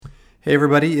Hey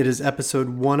everybody, it is episode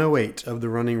 108 of the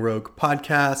Running Rogue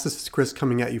podcast. This is Chris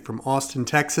coming at you from Austin,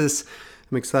 Texas.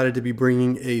 I'm excited to be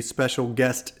bringing a special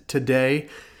guest today.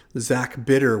 Zach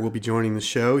Bitter will be joining the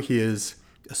show. He is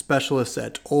a specialist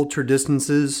at ultra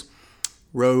distances,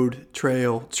 road,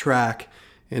 trail, track,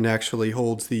 and actually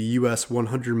holds the U.S.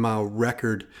 100-mile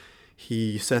record.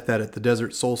 He set that at the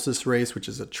Desert Solstice race, which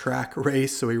is a track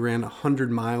race. So he ran 100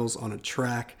 miles on a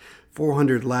track,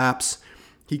 400 laps.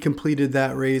 He completed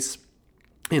that race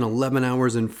in 11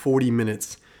 hours and 40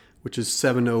 minutes, which is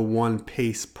 7:01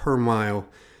 pace per mile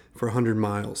for 100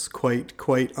 miles.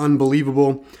 Quite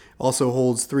unbelievable. Also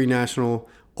holds 3 national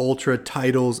ultra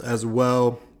titles as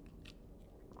well,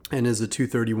 and is a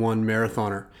 2:31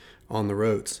 marathoner on the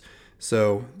roads.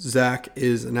 So Zach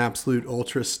is an absolute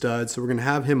ultra stud. So we're going to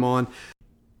have him on.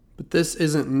 But this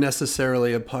isn't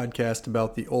necessarily a podcast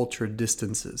about the ultra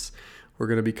distances. We're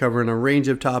going to be covering a range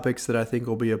of topics that I think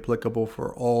will be applicable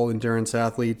for all endurance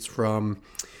athletes, from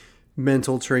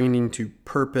mental training to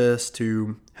purpose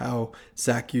to how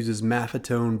Zach uses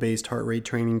maffetone-based heart rate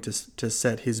training to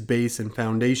set his base and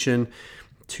foundation,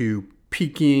 to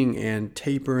peaking and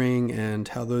tapering and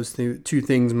how those two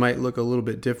things might look a little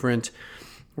bit different.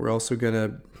 We're also going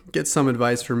to get some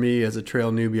advice from me as a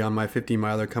trail newbie on my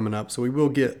 50-miler coming up. So we will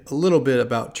get a little bit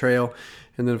about trail.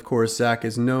 And then, of course, Zach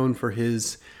is known for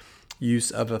his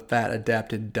use of a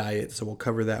fat-adapted diet. So we'll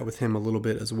cover that with him a little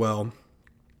bit as well.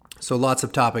 So lots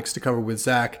of topics to cover with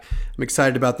Zach. I'm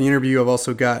excited about the interview. I've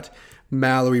also got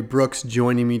Mallory Brooks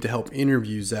joining me to help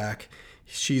interview Zach.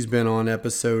 She's been on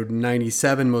episode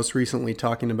 97, most recently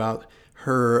talking about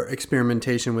her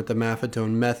experimentation with the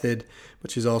maffetone method, but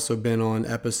she's also been on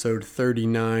episode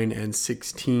 39 and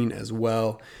 16 as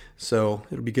well. So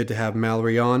it'll be good to have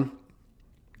Mallory on.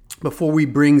 Before we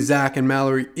bring Zach and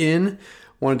Mallory in,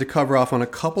 wanted to cover off on a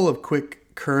couple of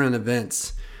quick current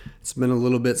events. It's been a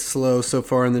little bit slow so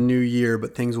far in the new year,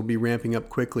 but things will be ramping up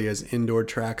quickly as indoor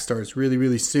track starts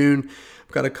really soon.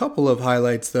 I've got a couple of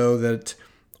highlights, though, that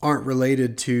aren't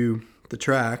related to the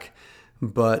track,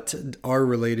 but are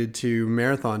related to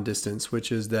marathon distance,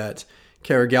 which is that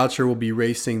Kara Goucher will be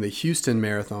racing the Houston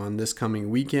Marathon this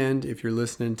coming weekend. If you're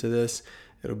listening to this,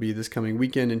 it'll be this coming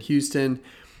weekend in Houston.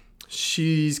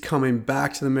 She's coming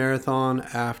back to the marathon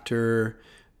after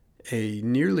a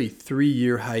nearly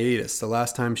 3-year hiatus. The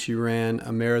last time she ran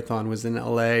a marathon was in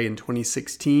LA in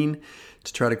 2016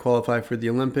 to try to qualify for the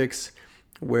Olympics,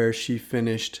 where she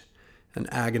finished an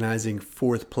agonizing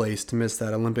 4th place to miss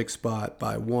that Olympic spot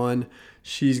by 1.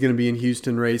 She's going to be in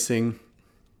Houston racing.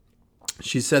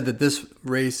 She said that this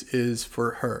race is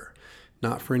for her,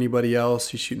 not for anybody else.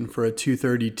 She's shooting for a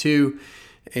 2:32,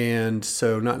 and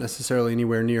so not necessarily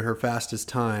anywhere near her fastest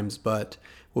times, but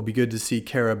will be good to see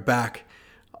Kara back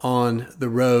on the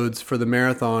roads for the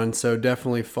marathon. So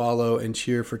definitely follow and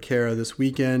cheer for Kara this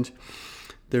weekend.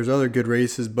 There's other good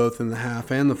races both in the half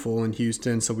and the full in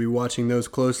Houston, so we'll be watching those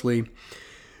closely.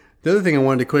 The other thing I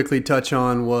wanted to quickly touch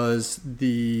on was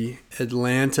the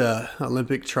Atlanta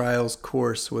Olympic Trials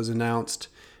course was announced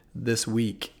this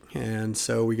week. And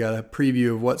so we got a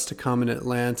preview of what's to come in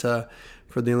Atlanta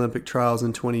for the Olympic Trials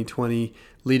in 2020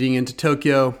 leading into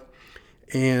Tokyo.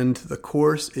 And the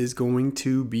course is going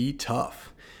to be tough.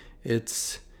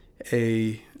 It's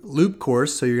a loop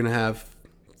course, so you're going to have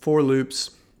 4 loops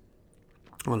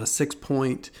on a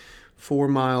 6.4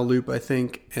 mile loop, I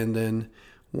think, and then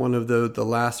one of the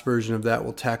last version of that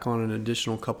will tack on an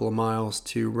additional couple of miles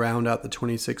to round out the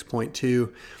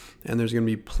 26.2, and there's going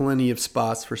to be plenty of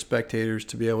spots for spectators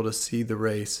to be able to see the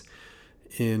race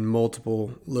in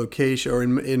multiple locations, or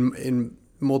in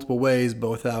multiple ways, but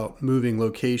without moving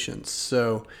locations.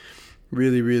 So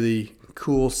really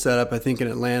cool setup, I think, in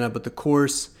Atlanta, but the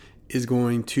course is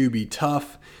going to be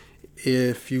tough.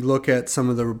 If you look at some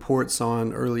of the reports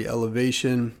on early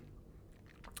elevation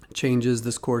changes,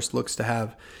 this course looks to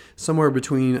have somewhere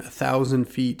between 1,000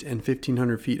 feet and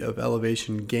 1,500 feet of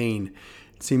elevation gain.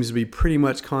 It seems to be pretty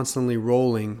much constantly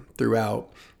rolling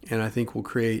throughout, and I think will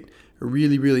create a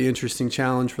really interesting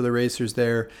challenge for the racers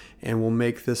there, and will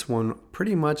make this one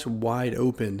pretty much wide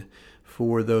open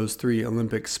for those 3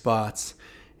 Olympic spots.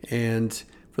 And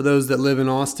for those that live in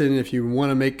Austin, if you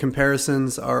want to make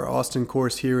comparisons, our Austin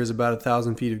course here is about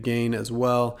 1,000 feet of gain as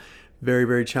well.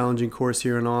 Very challenging course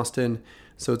here in Austin.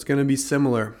 So it's going to be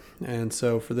similar. And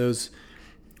so for those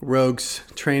rogues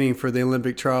training for the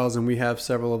Olympic trials, and we have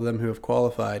several of them who have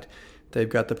qualified, they've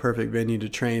got the perfect venue to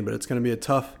train. But it's going to be a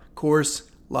tough course,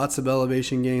 lots of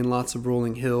elevation gain, lots of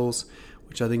rolling hills,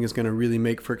 which I think is going to really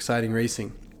make for exciting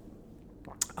racing.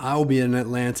 I'll be in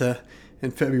Atlanta in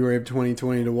February of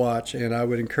 2020 to watch, and I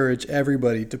would encourage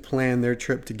everybody to plan their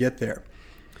trip to get there.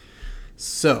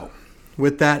 So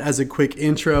with that as a quick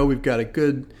intro, we've got a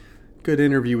good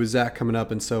interview with Zach coming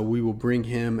up, and so we will bring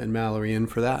him and Mallory in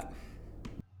for that.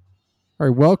 All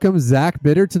right, welcome Zach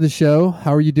Bitter to the show.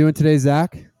 How are you doing today,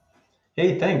 Zach?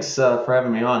 Hey, thanks for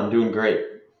having me on. I'm doing great.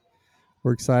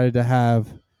 We're excited to have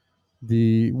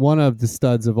the one of the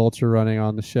studs of ultra running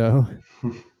on the show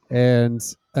and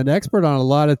an expert on a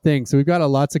lot of things. So we've got a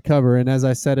lot to cover. And as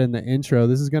I said in the intro,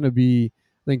 this is going to be,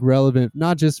 I think, relevant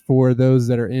not just for those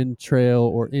that are in trail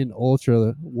or in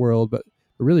ultra world, but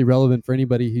really relevant for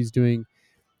anybody who's doing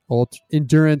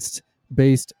endurance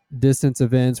based distance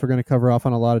events. We're going to cover off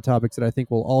on a lot of topics that I think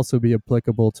will also be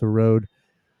applicable to road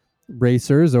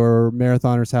racers or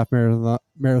marathoners, half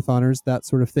marathoners, that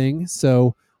sort of thing.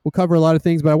 So we'll cover a lot of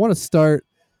things, but I want to start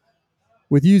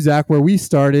with you, Zach, where we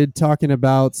started talking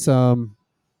about some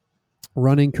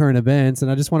running current events.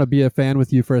 And I just want to be a fan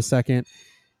with you for a second.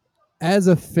 As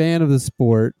a fan of the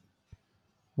sport,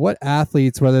 what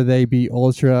athletes, whether they be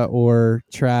ultra or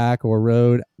track or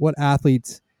road, what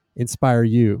athletes inspire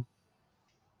you?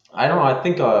 I don't know. I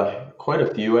think quite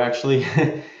a few actually.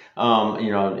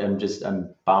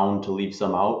 I'm bound to leave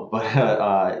some out, but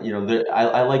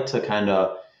I like to kind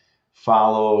of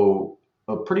follow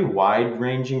a pretty wide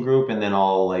ranging group, and then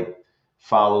I'll like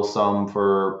follow some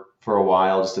for a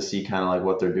while just to see kind of like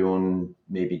what they're doing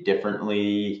maybe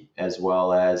differently as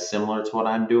well as similar to what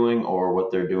I'm doing, or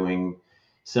what they're doing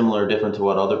similar or different to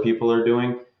what other people are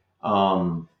doing.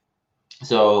 Um,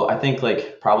 So I think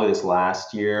like probably this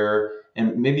last year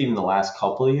and maybe even the last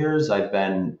couple of years, I've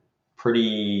been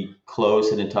pretty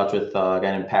close and in touch with a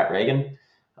guy named Pat Reagan.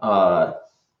 Uh,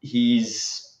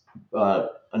 he's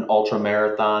an ultra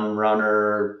marathon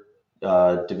runner,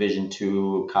 Division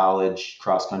II college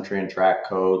cross country and track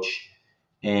coach,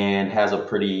 and has a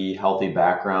pretty healthy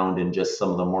background in just some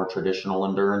of the more traditional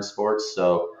endurance sports.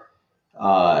 So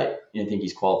I think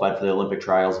he's qualified for the Olympic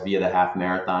trials via the half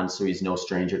marathon, so he's no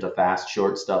stranger to fast,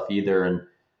 short stuff either. And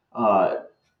uh,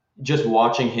 just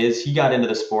watching he got into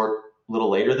the sport a little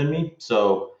later than me,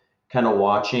 so kind of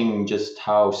watching just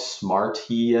how smart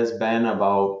he has been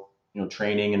about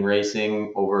training and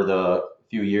racing over the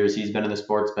few years he's been in the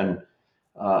sport's been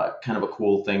kind of a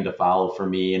cool thing to follow for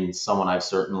me, and someone I've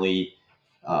certainly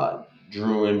uh,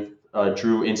 drew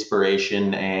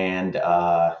inspiration and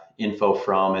info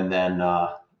from, and then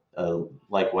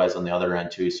likewise on the other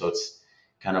end too. So it's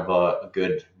kind of a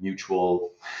good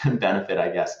mutual benefit,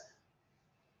 I guess.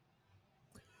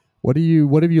 What have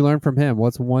you learned from him?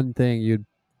 What's one thing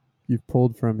you've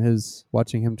pulled from his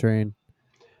watching him train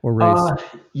or race? Uh,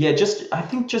 yeah, just I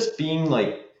think just being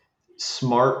like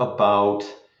smart about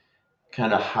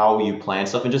kind of how you plan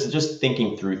stuff and just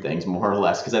thinking through things more or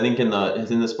less. Because I think in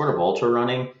the sport of ultra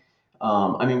running,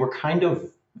 I mean, we're kind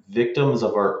of victims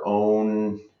of our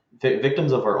own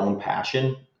victims of our own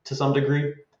passion to some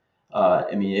degree.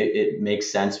 I mean, it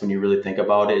makes sense when you really think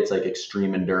about it. It's like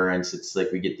extreme endurance. It's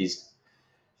like we get these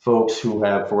folks who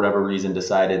have, for whatever reason,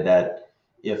 decided that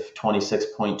if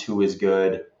 26.2 is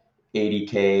good,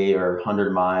 80K or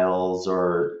 100 miles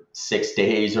or 6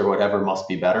 days or whatever must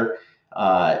be better.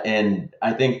 And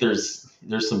I think there's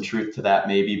some truth to that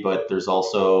maybe, but there's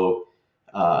also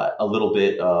a little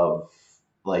bit of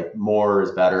like more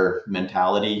is better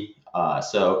mentality.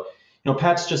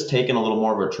 Pat's just taken a little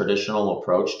more of a traditional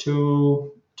approach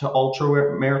to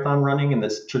ultra marathon running, and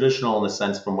that's traditional in the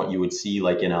sense from what you would see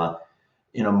like in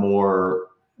a more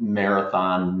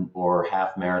marathon or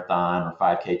half marathon or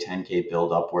 5K, 10K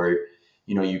build up where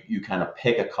you kind of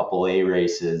pick a couple A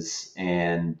races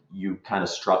and you kind of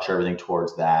structure everything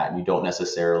towards that, and you don't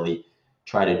necessarily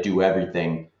try to do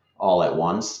everything all at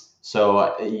once. So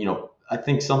I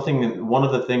think one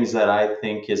of the things that I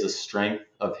think is a strength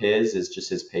of his is just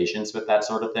his patience with that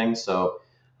sort of thing. So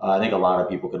I think a lot of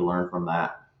people could learn from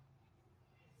that.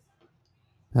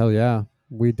 Hell yeah.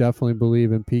 We definitely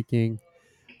believe in peaking.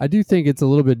 I do think it's a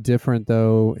little bit different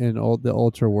though in the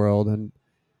ultra world, and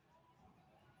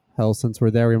hell, since we're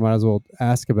there, we might as well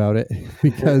ask about it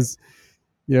because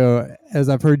as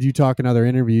I've heard you talk in other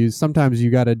interviews, sometimes you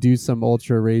got to do some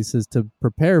ultra races to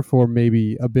prepare for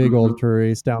maybe a big Mhm. ultra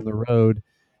race down the road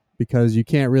because you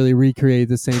can't really recreate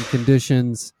the same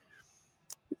conditions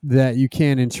that you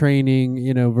can in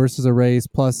training, versus a race.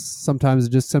 Plus, sometimes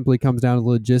it just simply comes down to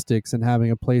logistics and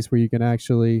having a place where you can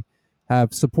actually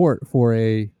have support for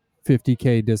a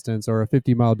 50K distance or a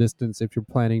 50-mile distance if you're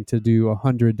planning to do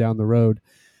 100 down the road.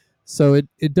 So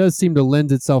it does seem to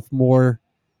lend itself more.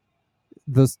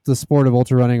 The sport of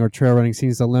ultra running or trail running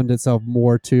seems to lend itself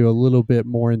more to a little bit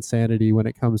more insanity when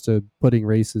it comes to putting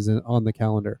races on the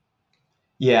calendar.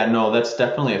 Yeah, no, that's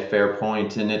definitely a fair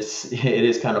point, and it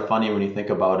is kind of funny when you think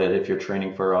about it. If you're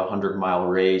training for a 100-mile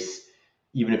race,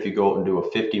 even if you go out and do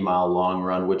a 50-mile long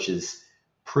run, which is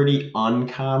pretty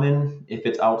uncommon if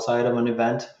it's outside of an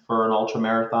event for an ultra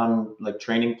marathon like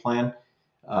training plan,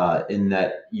 in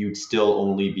that you'd still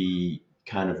only be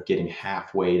kind of getting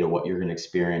halfway to what you're going to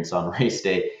experience on race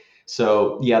day.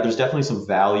 So yeah, there's definitely some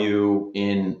value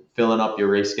in filling up your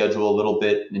race schedule a little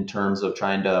bit in terms of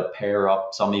trying to pair up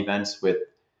some events with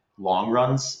long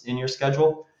runs in your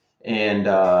schedule. And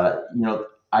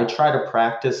I try to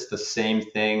practice the same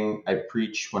thing I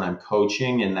preach when I'm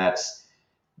coaching, and that's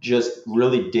just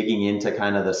really digging into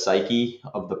kind of the psyche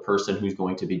of the person who's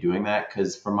going to be doing that.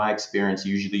 Because from my experience,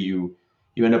 usually you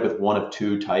end up with one of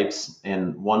two types,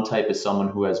 and one type is someone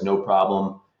who has no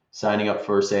problem signing up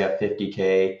for, say, a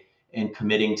 50K and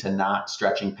committing to not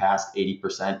stretching past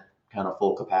 80% kind of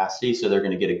full capacity. So they're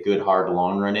going to get a good hard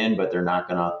long run in, but they're not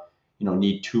going to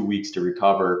need 2 weeks to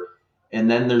recover. And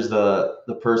then there's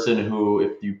the person who,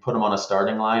 if you put them on a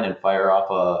starting line and fire off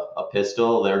a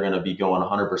pistol, they're going to be going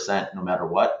 100% no matter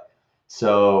what.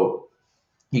 So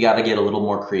you got to get a little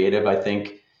more creative, I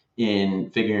think, in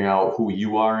figuring out who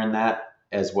you are in that,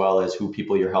 as well as who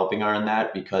people you're helping are in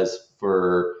that. Because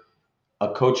for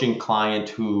a coaching client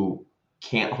who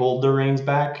can't hold the reins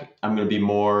back, I'm going to be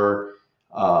more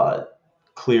uh,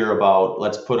 clear about,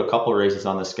 let's put a couple of races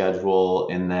on the schedule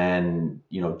and then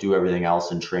do everything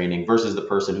else in training, versus the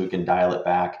person who can dial it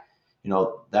back.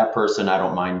 That person, I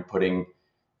don't mind putting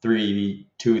three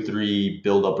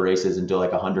build up races into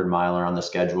like 100-miler on the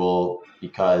schedule,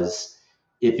 because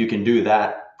if you can do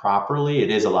that properly, it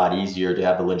is a lot easier to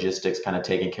have the logistics kind of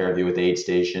taken care of you with aid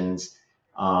stations.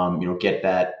 Get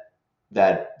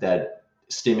that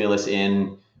stimulus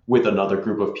in with another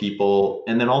group of people,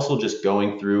 and then also just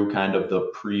going through kind of the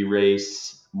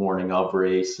pre-race, morning of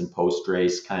race, and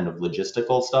post-race kind of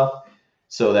logistical stuff,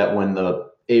 so that when the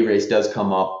A race does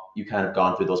come up, you kind of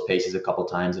gone through those paces a couple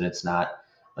times, and it's not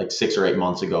like 6 or 8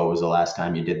 months ago was the last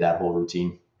time you did that whole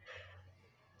routine.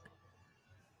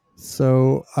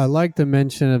 So I like the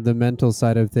mention of the mental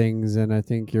side of things, and I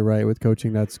think you're right with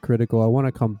coaching. That's critical. I want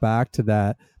to come back to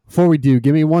that. Before we do,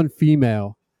 give me one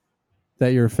female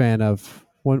that you're a fan of.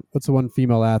 What's the one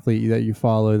female athlete that you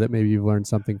follow that maybe you've learned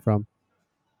something from?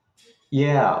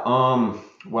 Yeah.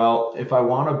 Well, if I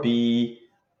want to be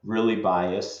really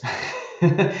biased,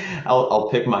 I'll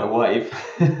pick my wife.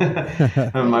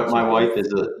 Great My wife choice.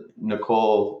 is a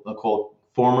Nicole,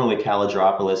 formerly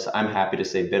Calidropoulos. I'm happy to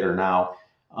say bitter now.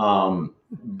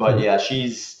 But yeah,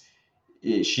 she's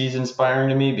inspiring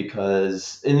to me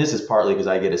because, and this is partly because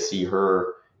I get to see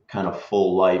her kind of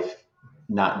full life,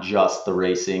 not just the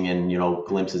racing and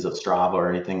glimpses of Strava or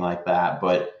anything like that,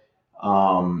 but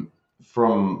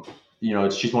from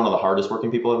she's one of the hardest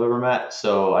working people I've ever met.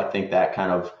 So I think that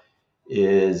kind of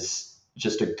is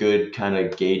just a good kind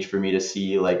of gauge for me to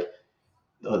see, like,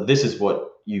 this is what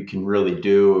you can really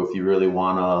do if you really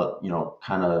want to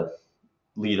kind of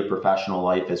lead a professional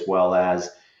life as well as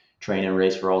train and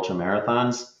race for ultra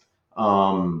marathons.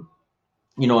 Um,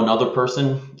 Another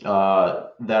person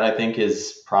that I think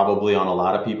is probably on a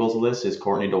lot of people's list is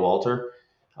Courtney Dauwalter.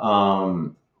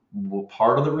 Well,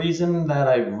 part of the reason that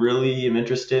I really am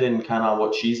interested in kind of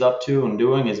what she's up to and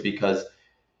doing is because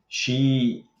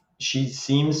she she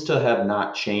seems to have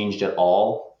not changed at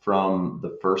all from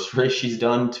the first race she's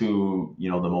done to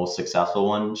the most successful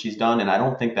one she's done, and I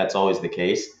don't think that's always the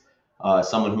case.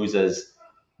 Someone who's as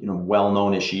well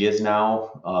known as she is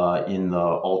now in the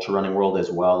ultra running world, as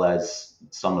well as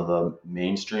some of the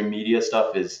mainstream media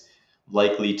stuff, is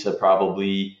likely to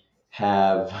probably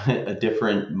have a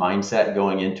different mindset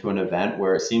going into an event,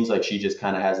 where it seems like she just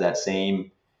kind of has that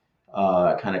same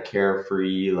kind of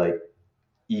carefree, like,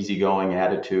 easygoing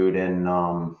attitude. And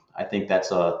I think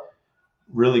that's a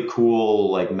really cool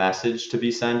like message to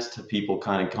be sent to people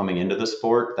kind of coming into the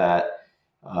sport, that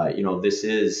this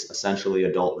is essentially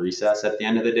adult recess at the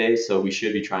end of the day, so we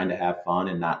should be trying to have fun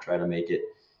and not try to make it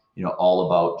all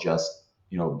about just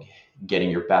getting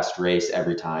your best race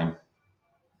every time.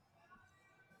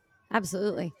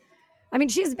 Absolutely. I mean,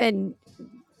 she's been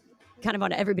kind of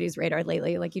on everybody's radar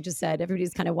lately. Like you just said,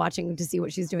 everybody's kind of watching to see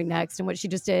what she's doing next. And what she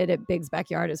just did at Big's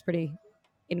Backyard is pretty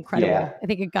incredible. Yeah. I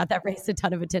think it got that race a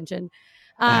ton of attention.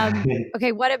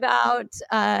 Okay, what about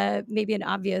maybe an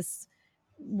obvious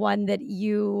one that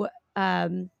you are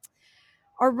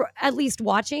at least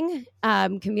watching?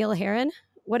 Camille Herron.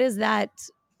 What is that?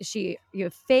 Is she you a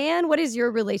fan? What is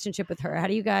your relationship with her? How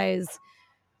do you guys?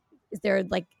 Is there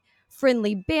like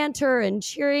friendly banter and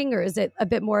cheering, or is it a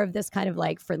bit more of this kind of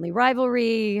like friendly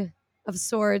rivalry of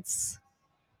sorts?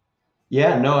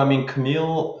 Yeah, no, I mean,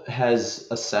 Camille has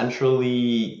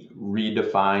essentially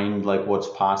redefined like what's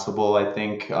possible, I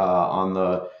think, on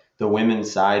the women's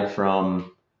side,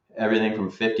 from everything from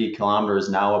 50 kilometers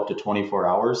now up to 24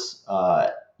 hours,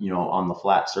 on the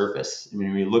flat surface. I mean,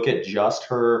 when you look at just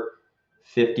her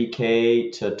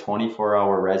 50K to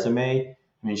 24-hour resume,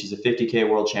 I mean, she's a 50K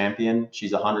world champion.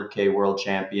 She's a 100K world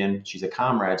champion. She's a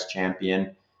comrades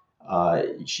champion.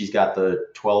 She's got the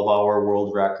 12-hour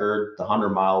world record, the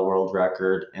 100-mile world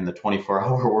record, and the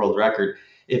 24-hour world record.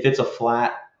 If it's a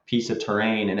flat piece of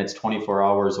terrain and it's 24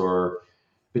 hours or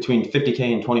between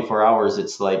 50K and 24 hours,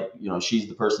 it's like, she's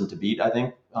the person to beat, I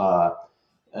think,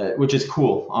 which is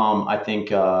cool. I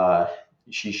think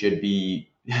she should be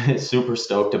super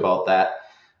stoked about that.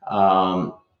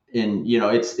 And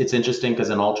it's interesting because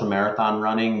in ultra marathon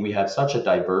running, we have such a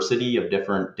diversity of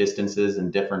different distances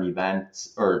and different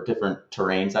events or different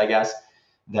terrains, I guess,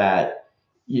 that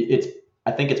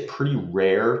I think it's pretty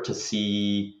rare to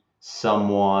see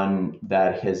someone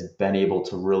that has been able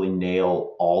to really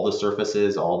nail all the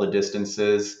surfaces, all the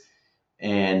distances.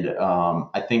 And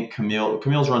I think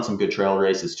Camille's run some good trail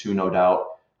races too, no doubt.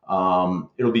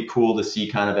 It'll be cool to see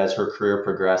kind of as her career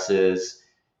progresses,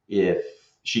 if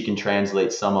she can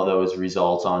translate some of those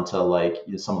results onto like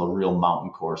some of the real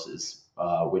mountain courses,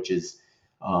 which is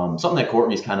something that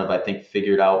Courtney's kind of, I think,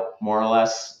 figured out more or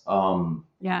less.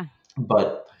 Yeah.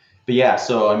 But yeah,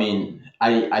 so I mean,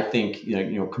 I think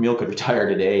Camille could retire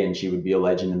today and she would be a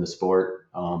legend in the sport,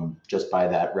 just by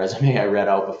that resume I read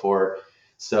out before.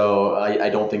 So I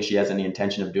don't think she has any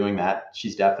intention of doing that.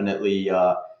 She's definitely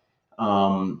a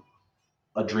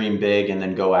dream big and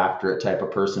then go after it type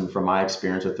of person from my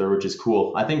experience with her, which is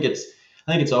cool. I think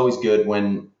it's always good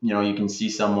when you can see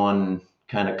someone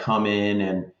kind of come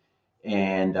in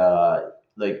and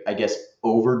like, I guess,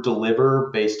 over deliver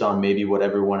based on maybe what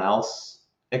everyone else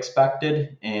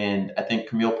expected. And I think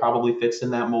Camille probably fits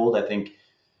in that mold. I think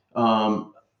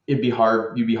you'd be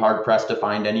hard pressed to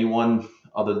find anyone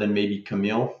other than maybe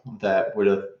Camille that would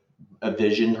have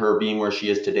envisioned her being where she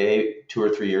is today 2 or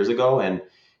 3 years ago. And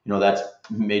that's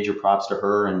major props to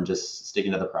her and just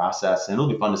sticking to the process. And it'll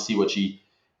be fun to see what she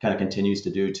kind of continues to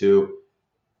do too.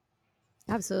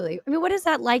 Absolutely. I mean, what is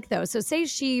that like though? So say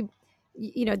she,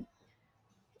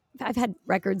 I've had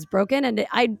records broken,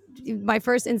 and my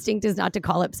first instinct is not to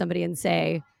call up somebody and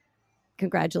say,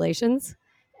 congratulations.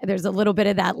 There's a little bit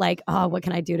of that, like, oh, what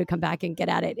can I do to come back and get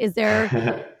at it? Is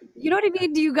there, you know what I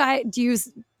mean?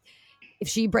 If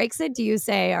she breaks it, do you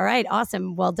say, all right,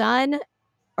 awesome, well done?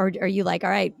 Or are you like, all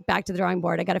right, back to the drawing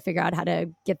board. I got to figure out how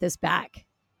to get this back,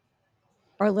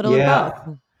 or a little Yeah. of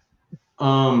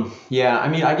both? Yeah. I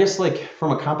mean, I guess like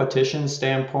from a competition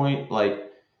standpoint,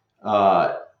 like,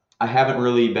 I haven't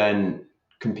really been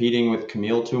competing with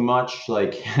Camille too much.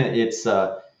 Like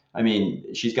I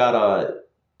mean, she's got a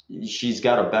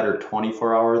better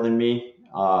 24 hour than me.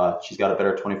 She's got a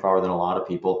better 24 hour than a lot of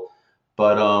people,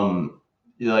 but,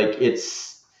 like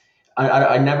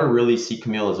I never really see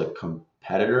Camille as a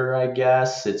competitor, I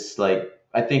guess. It's like,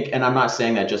 I think, and I'm not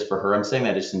saying that just for her, I'm saying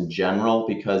that just in general,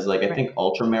 because like, I think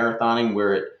ultra marathoning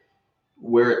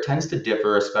where it tends to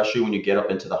differ, especially when you get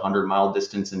up into the 100-mile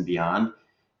distance and beyond,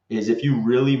 is if you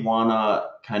really want to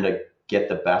kind of get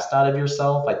the best out of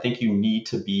yourself, I think you need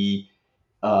to be,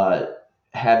 uh,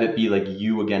 have it be like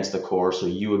you against the course or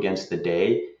you against the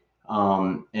day.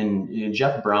 And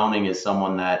Jeff Browning is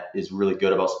someone that is really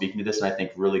good about speaking to this, and I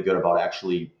think really good about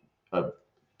actually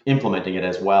implementing it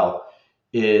as well.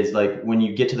 Is like when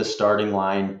you get to the starting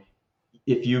line,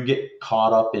 if you get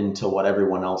caught up into what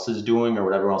everyone else is doing or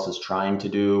what everyone else is trying to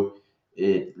do,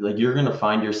 it like you're going to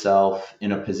find yourself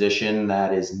in a position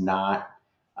that is not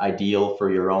ideal for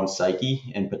your own psyche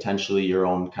and potentially your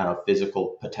own kind of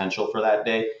physical potential for that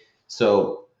day.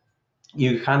 So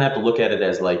you kind of have to look at it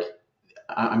as like,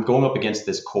 I'm going up against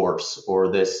this course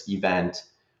or this event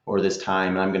or this time,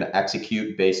 and I'm going to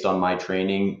execute based on my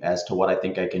training as to what I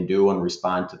think I can do and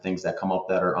respond to things that come up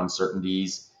that are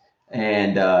uncertainties.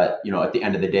 And, at the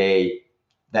end of the day,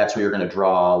 that's where you're going to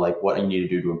draw like what you need to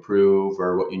do to improve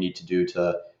or what you need to do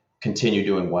to continue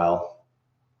doing well.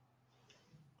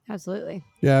 Absolutely.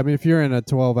 Yeah, I mean, if you're in a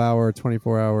 12-hour,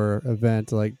 24-hour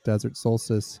event like Desert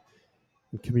Solstice,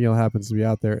 and Camille happens to be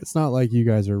out there, it's not like you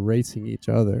guys are racing each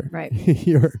other. Right.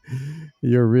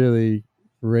 You're really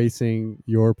racing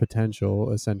your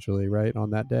potential, essentially, right,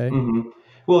 on that day. Mm-hmm.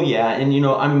 Well, yeah, and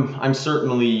I'm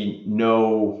certainly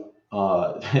no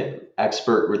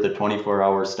expert with the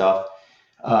 24-hour stuff.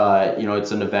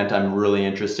 It's an event I'm really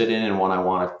interested in and one I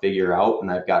want to figure out, and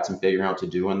I've got some figuring out to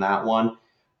do in that one.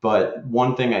 But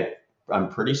one thing I'm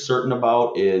pretty certain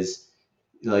about is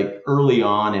like early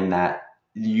on in that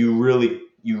you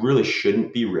really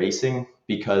shouldn't be racing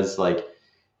because like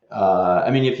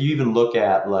I mean, if you even look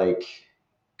at like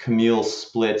Camille's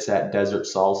splits at Desert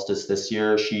Solstice this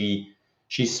year,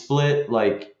 she split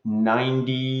like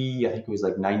 90, I think it was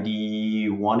like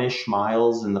 91-ish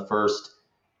miles in the first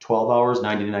 12 hours,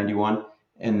 90 to 91.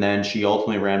 And then she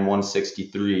ultimately ran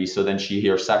 163. So then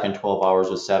her second 12 hours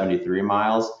was 73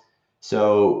 miles.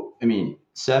 So, I mean,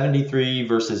 73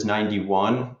 versus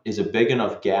 91 is a big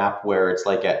enough gap where it's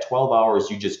like at 12 hours,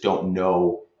 you just don't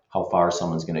know how far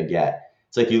someone's going to get.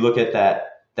 It's like you look at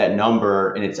that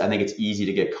number, and I think it's easy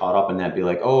to get caught up in that, be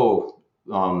like, oh,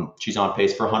 she's on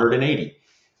pace for 180.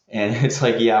 And it's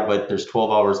like, yeah, but there's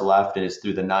 12 hours left and it's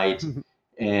through the night.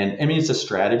 And I mean, it's a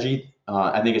strategy.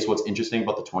 I think it's what's interesting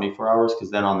about the 24 hours,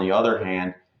 because then on the other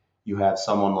hand, you have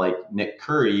someone like Nick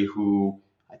Curry, who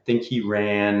I think he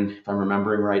ran, if I'm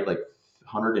remembering right, like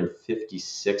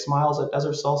 156 miles at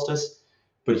Desert Solstice,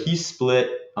 but he split.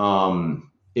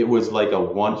 It was like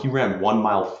he ran 1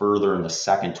 mile further in the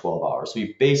second 12 hours. So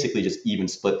he basically just even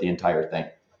split the entire thing.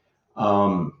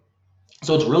 So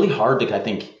it's really hard to, I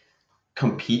think,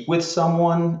 compete with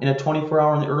someone in a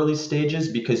 24-hour in the early stages,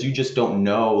 because you just don't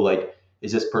know, like,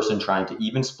 is this person trying to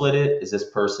even split it? Is this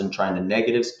person trying to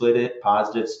negative split it,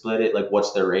 positive split it? Like,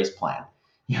 what's their race plan?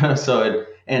 So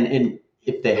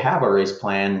if they have a race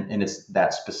plan and it's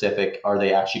that specific, are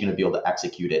they actually going to be able to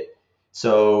execute it?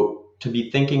 So to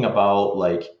be thinking about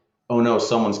like, oh no,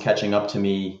 someone's catching up to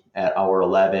me at hour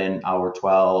 11, hour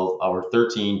 12, hour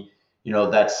 13,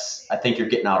 I think you're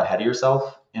getting out ahead of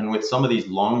yourself. And with some of these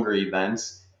longer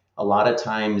events, a lot of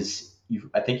times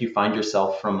I think you find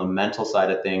yourself, from the mental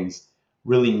side of things,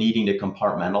 really needing to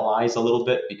compartmentalize a little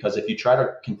bit, because if you try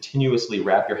to continuously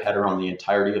wrap your head around the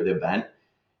entirety of the event,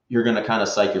 you're going to kind of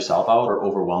psych yourself out or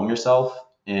overwhelm yourself.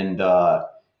 And, then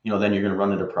you're going to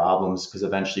run into problems, because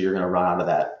eventually you're going to run out of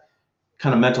that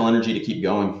kind of mental energy to keep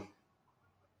going.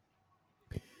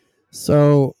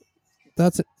 So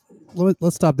let's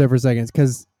stop there for a second,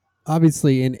 because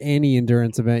obviously in any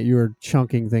endurance event, you are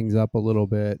chunking things up a little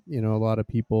bit. A lot of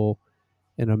people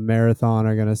in a marathon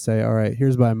are going to say, all right,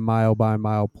 here's my mile by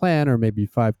mile plan, or maybe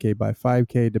 5K by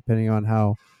 5K, depending on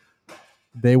how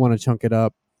they want to chunk it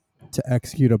up to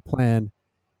execute a plan.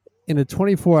 In a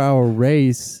 24-hour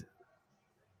race,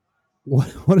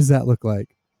 what does that look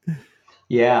like?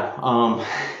 Yeah,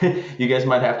 you guys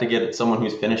might have to get someone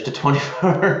who's finished a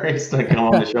 24-hour race to come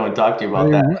on the show and talk to you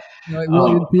about that. Well,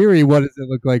 in theory, what does it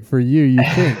look like for you? You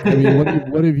think? I mean,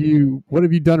 what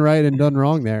have you done right and done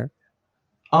wrong there?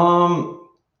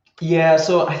 Yeah.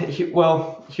 So,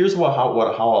 here's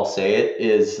how I'll say it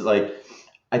is, like,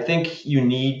 I think you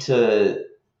need to.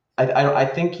 I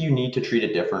think you need to treat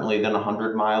it differently than a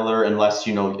 100 miler, unless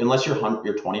your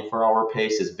 24-hour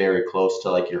pace is very close to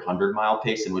like your 100-mile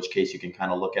pace, in which case you can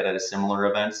kind of look at it as similar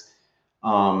events.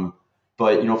 Um,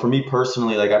 but for me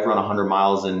personally, like, I've run 100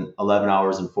 miles in 11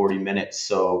 hours and 40 minutes,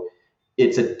 so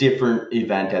it's a different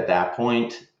event at that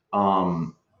point,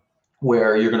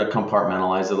 where you're going to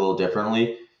compartmentalize it a little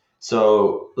differently.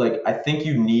 So, like, I think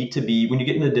you need to be, when you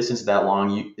get into distance that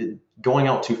long, going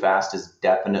out too fast is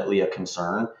definitely a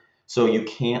concern. So you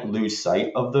can't lose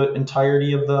sight of the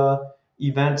entirety of the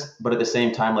event. But at the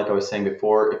same time, like I was saying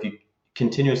before, if you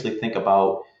continuously think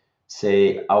about,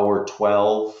 say, hour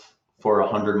 12 for a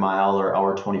 100-mile or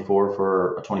hour 24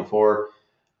 for a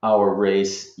 24-hour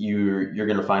race, you're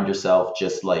going to find yourself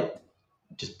just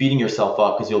beating yourself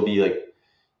up, because you'll be like,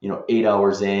 8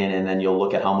 hours in, and then you'll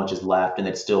look at how much is left, and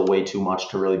it's still way too much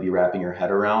to really be wrapping your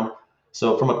head around.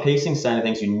 So from a pacing side of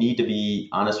things, you need to be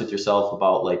honest with yourself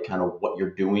about, like, kind of what you're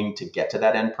doing to get to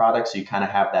that end product. So you kind of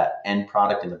have that end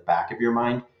product in the back of your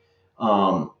mind,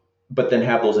 but then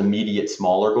have those immediate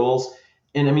smaller goals.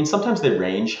 And I mean, sometimes they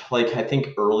range. Like, I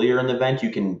think earlier in the event,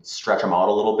 you can stretch them out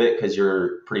a little bit, because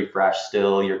you're pretty fresh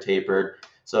still, you're tapered.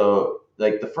 So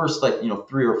like the first 3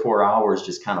 or 4 hours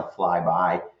just kind of fly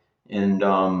by. And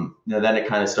then it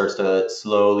kind of starts to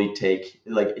slowly take,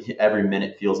 like, every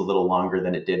minute feels a little longer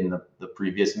than it did in the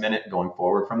previous minute going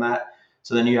forward from that.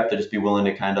 So then you have to just be willing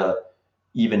to kind of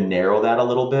even narrow that a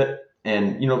little bit.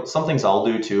 And some things I'll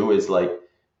do too is, like,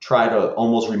 try to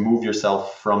almost remove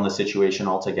yourself from the situation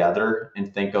altogether,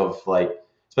 and think of, like,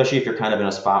 especially if you're kind of in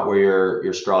a spot where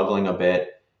you're struggling a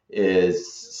bit,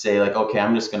 is say, like, okay,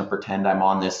 I'm just going to pretend I'm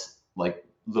on this, like,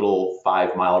 little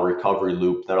 5-mile recovery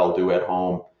loop that I'll do at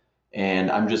home,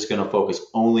 and I'm just going to focus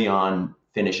only on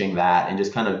finishing that, and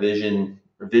just kind of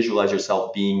visualize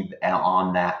yourself being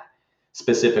on that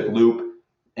specific loop,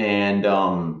 and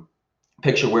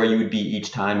picture where you would be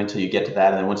each time until you get to that.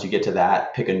 And then once you get to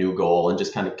that, pick a new goal, and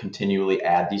just kind of continually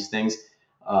add these things.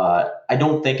 I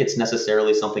don't think it's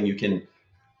necessarily something you can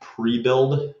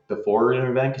pre-build before an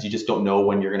event, because you just don't know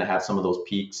when you're going to have some of those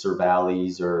peaks or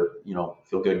valleys, or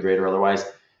feel good, great, or otherwise.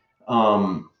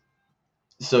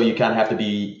 So you kind of have to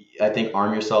be I think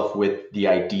arm yourself with the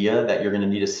idea that you're going to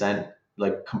need to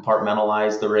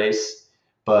compartmentalize the race,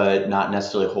 but not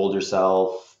necessarily hold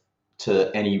yourself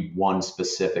to any one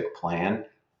specific plan.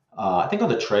 I think on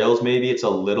the trails, maybe it's a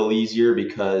little easier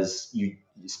because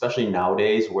especially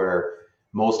nowadays where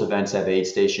most events have aid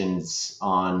stations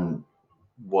on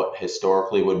what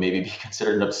historically would maybe be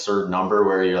considered an absurd number,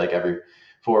 where you're like every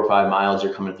 4 or 5 miles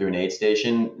you're coming through an aid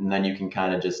station, and then you can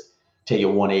kind of just take it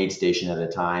one aid station at a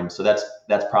time. So that's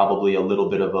probably a little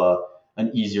bit of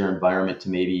an easier environment to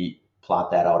maybe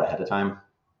plot that out ahead of time.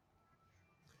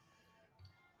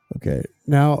 Okay.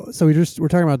 Now, so we're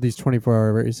talking about these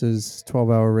 24-hour races,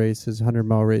 12-hour races,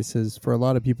 100-mile races. For a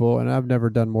lot of people, and I've never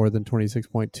done more than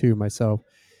 26.2 myself.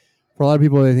 For a lot of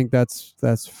people, they think that's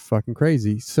fucking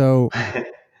crazy. So,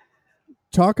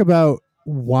 talk about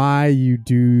why you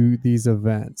do these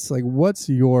events. Like, what's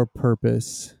your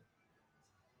purpose?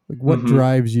 Like, what Mm-hmm.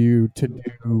 drives you to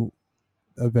do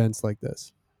events like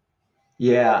this?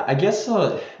 Yeah, I guess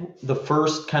the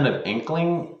first kind of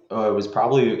inkling was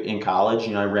probably in college.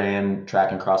 I ran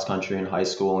track and cross country in high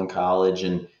school and college,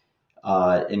 and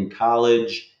in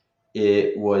college,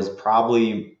 it was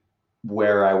probably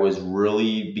where I was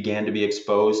really began to be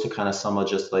exposed to kind of some of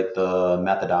just like the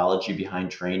methodology behind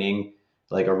training,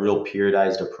 like a real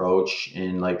periodized approach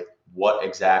and like what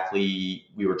exactly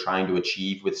we were trying to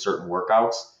achieve with certain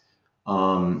workouts.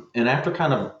 And after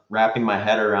kind of wrapping my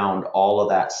head around all of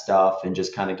that stuff and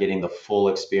just kind of getting the full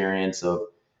experience of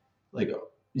like,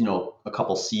 a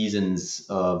couple seasons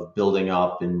of building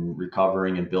up and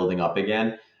recovering and building up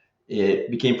again,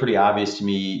 it became pretty obvious to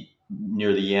me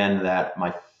near the end that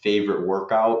my favorite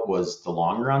workout was the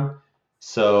long run.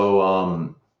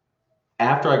 So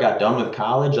after I got done with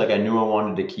college, like I knew I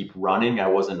wanted to keep running. I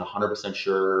wasn't 100%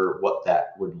 sure what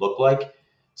that would look like.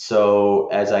 So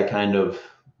as I kind of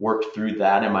worked through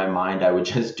that in my mind, I would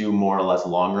just do more or less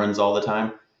long runs all the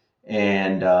time.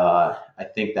 And I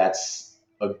think that's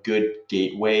a good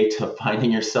gateway to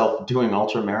finding yourself doing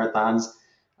ultra marathons.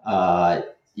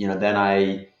 Then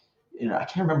I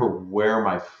can't remember where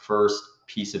my first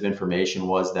piece of information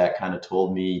was that kind of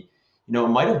told me, it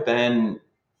might have been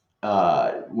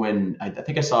when I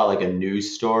think I saw like a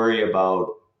news story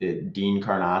about Dean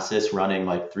Karnazes running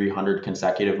like 300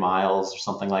 consecutive miles or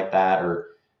something like that, or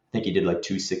I think he did like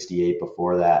 268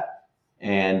 before that.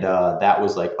 And that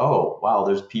was like, oh, wow,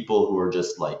 there's people who are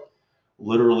just like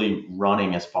literally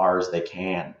running as far as they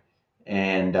can.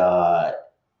 And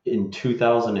in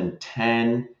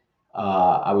 2010,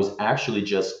 I was actually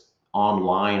just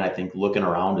online, I think, looking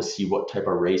around to see what type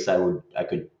of race I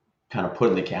could kind of put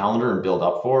in the calendar and build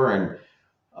up for. And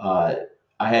uh,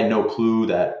 I had no clue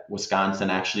that Wisconsin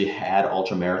actually had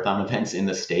ultra marathon events in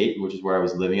the state, which is where I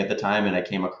was living at the time. And I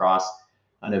came across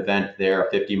an event there, a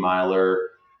 50 miler,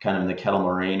 kind of in the Kettle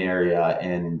Moraine area,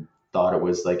 and thought it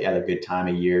was like at a good time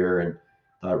of year. And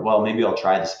thought, well, maybe I'll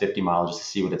try this 50 mile just to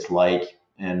see what it's like.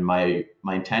 And my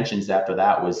intentions after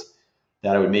that was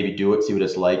that I would maybe do it, see what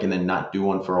it's like, and then not do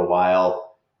one for a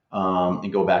while,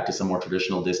 and go back to some more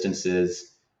traditional distances.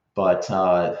 But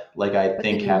like I But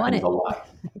think then you won happens it. a lot.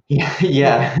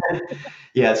 Yeah,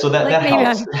 yeah. So that Like that maybe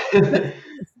helps.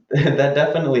 That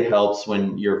definitely helps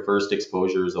when your first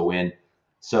exposure is a win.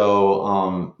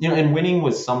 So and winning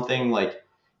was something like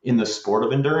in the sport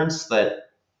of endurance that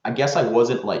I guess I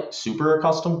wasn't like super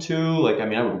accustomed to. Like I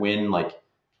mean, I would win like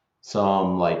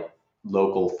some like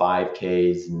local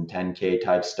 5Ks and 10K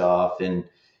type stuff, and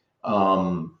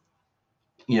um,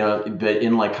 but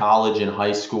in like college and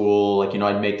high school, like,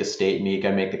 I'd make the state meet,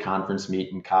 I'd make the conference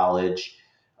meet in college.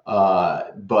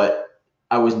 But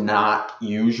I was not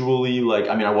usually like,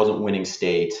 I mean, I wasn't winning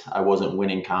state, I wasn't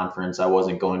winning conference, I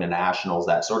wasn't going to nationals,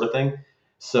 that sort of thing.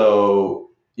 So,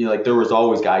 like there was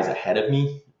always guys ahead of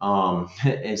me.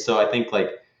 And so I think like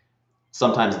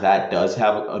sometimes that does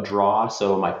have a draw.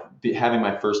 So having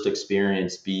my first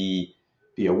experience be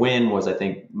a win was, I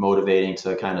think, motivating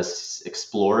to kind of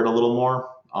explore it a little more.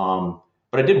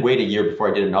 But I did wait a year before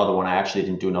I did another one. I actually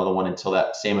didn't do another one until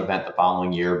that same event the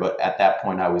following year. But at that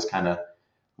point, I was kind of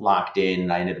locked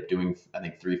in. I ended up doing, I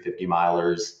think, 350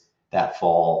 milers that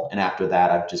fall. And after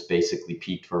that, I've just basically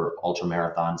peaked for ultra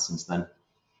marathons since then.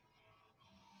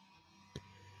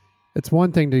 It's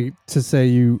one thing to say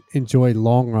you enjoy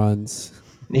long runs.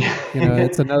 Yeah.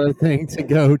 It's another thing to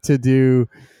go to do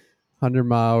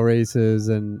 100-mile races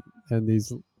and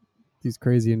these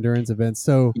crazy endurance events.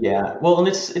 So, Yeah, well, and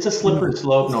it's a slippery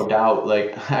slope, no doubt.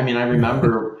 Like, I mean, I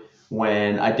remember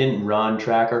when I didn't run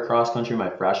track or cross country my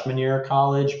freshman year of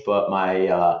college, but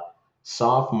my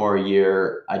sophomore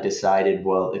year, I decided,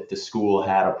 well, if the school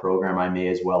had a program, I may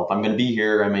as well. If I'm going to be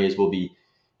here, I may as well be,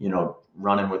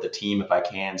 running with the team if I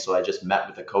can. So I just met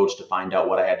with the coach to find out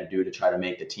what I had to do to try to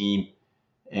make the team.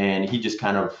 And he just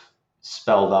kind of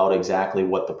spelled out exactly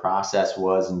what the process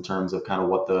was in terms of kind of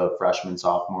what the freshmen,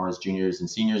 sophomores, juniors, and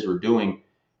seniors were doing.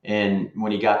 And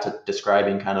when he got to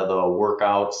describing kind of the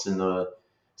workouts and the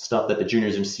stuff that the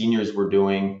juniors and seniors were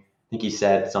doing, I think he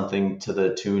said something to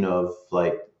the tune of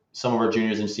like, some of our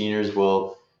juniors and seniors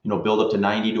will, build up to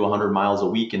 90 to 100 miles a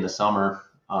week in the summer.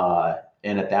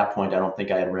 And at that point, I don't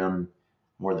think I had run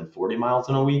more than 40 miles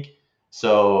in a week.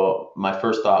 So my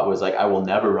first thought was like, I will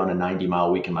never run a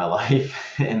 90-mile week in my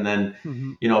life. And then,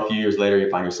 a few years later, you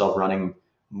find yourself running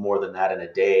more than that in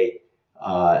a day.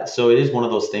 So it is one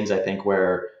of those things, I think,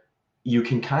 where you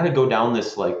can kind of go down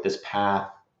this path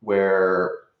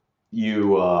where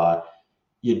you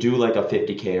do like a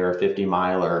 50K or a 50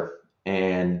 miler,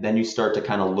 and then you start to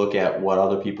kind of look at what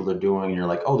other people are doing, and you're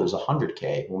like, oh, there's a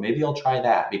 100K. Well, maybe I'll try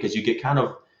that, because you get kind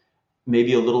of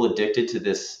maybe a little addicted to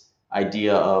this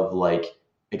idea of like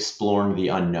exploring the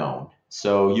unknown.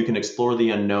 So you can explore the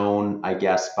unknown, I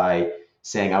guess, by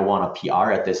saying, I want a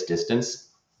PR at this distance.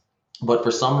 But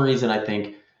for some reason, I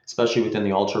think, especially within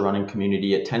the ultra running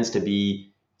community, it tends to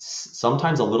be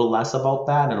sometimes a little less about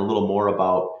that and a little more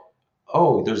about,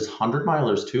 oh, there's 100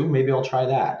 milers too. Maybe I'll try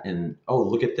that. And oh,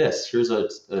 look at this. Here's a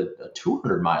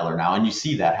 200 miler now. And you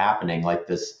see that happening, like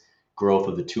this growth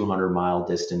of the 200-mile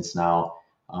distance now.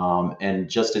 And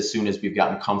just as soon as we've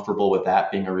gotten comfortable with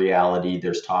that being a reality,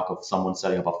 there's talk of someone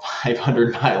setting up a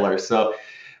 500 miler. So,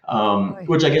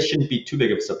 which I guess shouldn't be too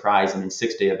big of a surprise. I mean,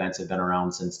 6-day events have been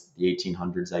around since the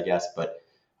 1800s, I guess, but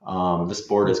the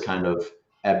sport has kind of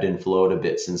ebbed and flowed a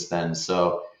bit since then.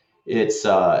 So it's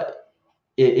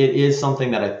it is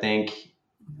something that I think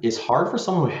is hard for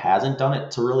someone who hasn't done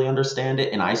it to really understand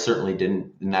it. And I certainly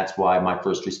didn't. And that's why my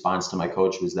first response to my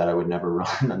coach was that I would never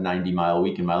run a 90-mile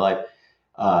week in my life.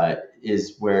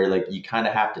 Is where like you kind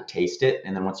of have to taste it.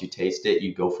 And then once you taste it,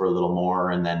 you go for a little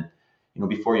more. And then,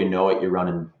 before you know it, you're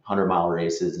running 100-mile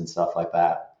races and stuff like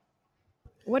that.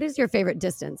 What is your favorite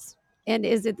distance? And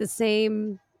is it the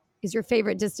same? Is your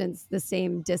favorite distance the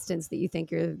same distance that you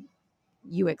think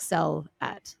you excel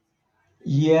at?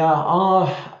 Yeah,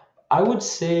 I would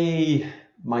say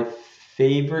my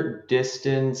favorite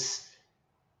distance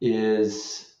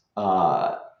is,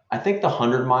 I think the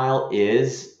 100-mile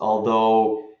is,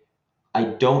 although I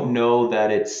don't know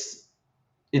that it's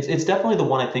definitely the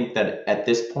one I think that at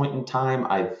this point in time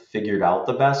I've figured out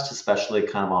the best, especially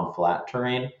kind of on flat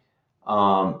terrain.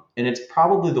 And it's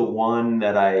probably the one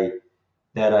that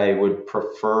I would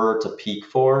prefer to peak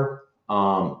for.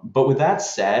 But with that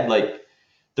said, like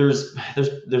there's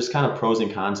kind of pros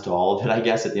and cons to all of it, I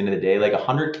guess, at the end of the day. Like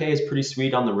 100K is pretty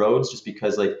sweet on the roads, just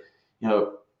because like,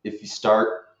 if you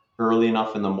start early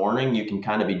enough in the morning, you can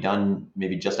kind of be done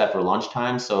maybe just after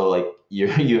lunchtime. So like you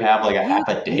have like a half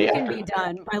a day. You can be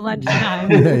done by lunchtime.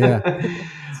 Yeah.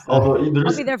 Although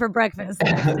I'll be there for breakfast.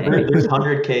 There's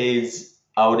 100Ks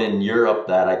out in Europe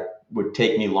that would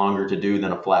take me longer to do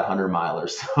than a flat 100-miler.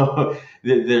 So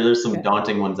there's some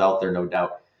daunting ones out there, no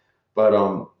doubt.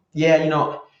 But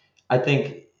yeah, I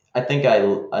think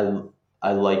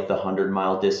I like the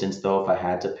 100-mile distance though. If I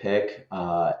had to pick,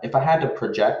 if I had to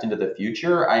project into the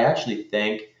future, I actually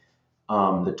think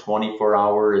the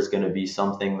 24-hour is going to be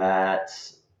something that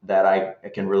I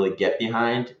can really get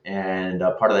behind, and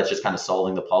part of that's just kind of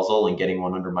solving the puzzle and getting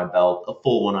one under my belt, a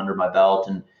full one under my belt,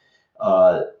 and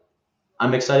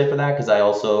I'm excited for that because I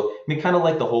kind of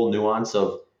like the whole nuance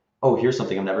of, oh, here's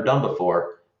something I've never done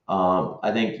before.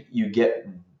 I think you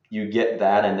get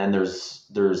that, and then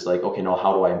there's like, okay, no,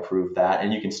 how do I improve that?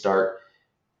 And you can start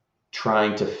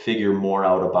trying to figure more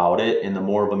out about it. And the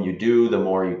more of them you do, the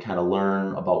more you kind of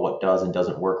learn about what does and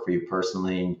doesn't work for you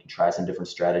personally, and you can try some different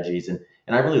strategies. And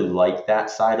I really like that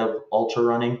side of ultra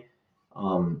running.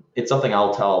 It's something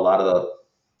I'll tell a lot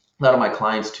of my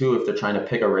clients too, if they're trying to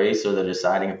pick a race or they're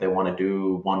deciding if they want to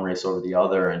do one race over the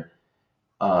other. And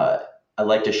I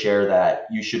like to share that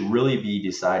you should really be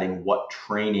deciding what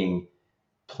training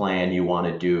plan you want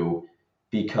to do,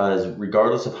 because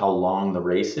regardless of how long the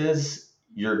race is,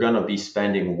 you're going to be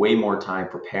spending way more time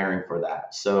preparing for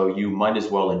that. So you might as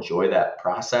well enjoy that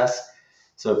process.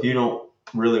 So if you don't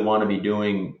really want to be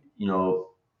doing,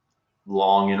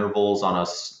 long intervals on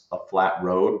a flat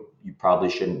road, you probably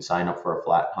shouldn't sign up for a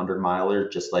flat 100-miler.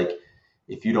 Just like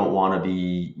if you don't want to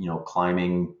be,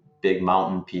 climbing big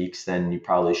mountain peaks, then you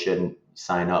probably shouldn't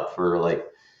sign up for like,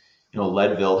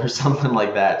 Leadville or something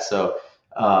like that. So,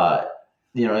 I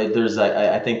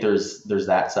think there's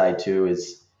that side too,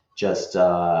 is just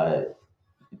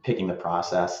picking the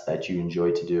process that you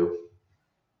enjoy to do.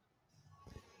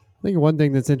 I think one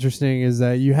thing that's interesting is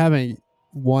that you haven't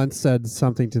once said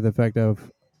something to the effect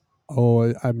of,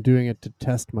 "Oh, I'm doing it to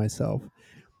test myself."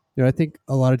 I think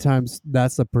a lot of times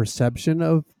that's the perception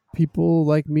of people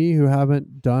like me who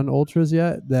haven't done ultras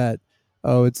yet, that,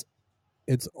 oh,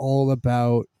 it's all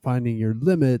about finding your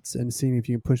limits and seeing if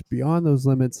you can push beyond those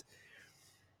limits.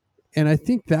 And I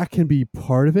think that can be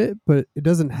part of it, but it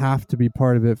doesn't have to be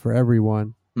part of it for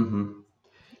everyone. Hmm.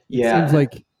 It seems Yeah.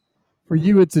 like for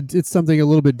you, it's something a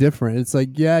little bit different. It's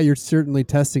like, yeah, you're certainly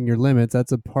testing your limits.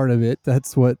 That's a part of it.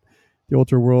 That's what the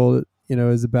ultra world,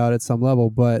 is about at some level.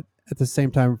 But at the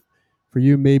same time, for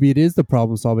you, maybe it is the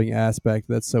problem solving aspect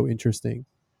that's so interesting.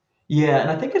 Yeah, and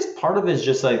I think it's part of it is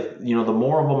just like, the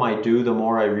more of them I do, the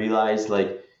more I realize,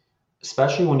 like,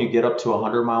 especially when you get up to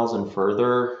 100 miles and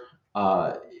further,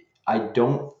 uh, I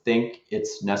don't think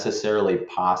it's necessarily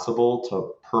possible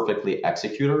to perfectly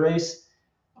execute a race.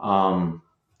 Um,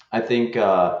 I think,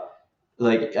 I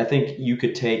think you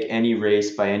could take any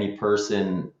race by any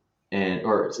person,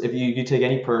 or if you take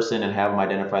any person and have them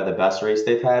identify the best race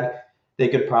they've had, they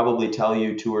could probably tell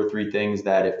you two or three things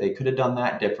that if they could have done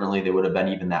that differently, they would have been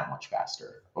even that much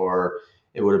faster, or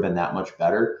it would have been that much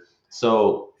better.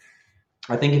 So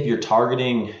I think if you're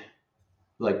targeting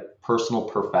like personal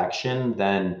perfection,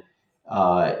 then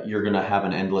you're going to have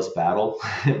an endless battle.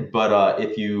 But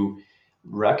if you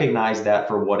recognize that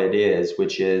for what it is,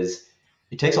 which is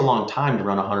it takes a long time to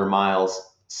run 100 miles,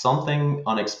 something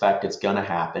unexpected is going to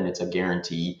happen. It's a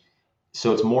guarantee.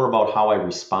 So it's more about how I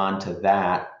respond to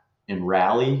that and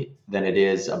rally than it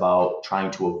is about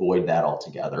trying to avoid that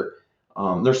altogether.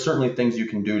 There's certainly things you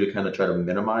can do to kind of try to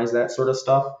minimize that sort of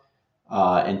stuff,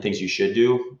 and things you should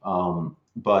do.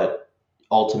 But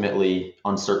ultimately,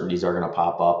 uncertainties are going to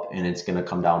pop up, and it's going to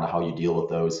come down to how you deal with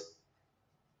those.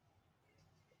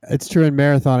 It's true in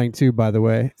marathoning too, by the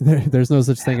way. There's no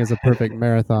such thing as a perfect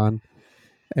marathon.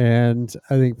 And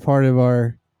I think part of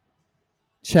our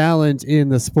challenge in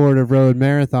the sport of road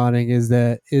marathoning is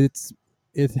that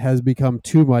it has become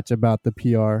too much about the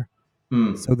PR,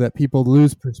 Hmm. so that people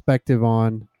lose perspective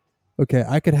on, okay,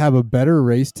 I could have a better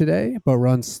race today but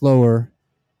run slower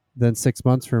than 6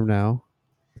 months from now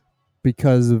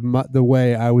because of the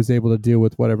way I was able to deal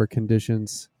with whatever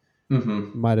conditions Hmm.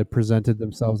 might have presented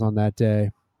themselves on that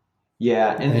day.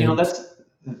 Yeah, and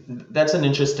And that's an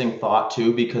interesting thought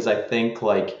too, because I think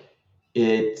like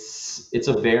it's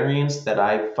a variance that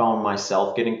I found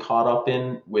myself getting caught up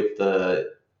in with the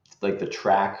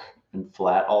track and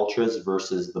flat ultras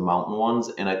versus the mountain ones,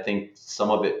 and I think some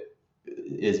of it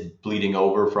is bleeding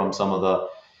over from some of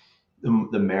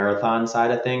the marathon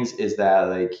side of things, is that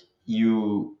like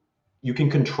you can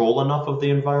control enough of the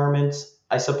environment,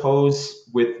 I suppose,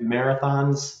 with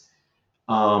marathons.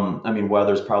 I mean,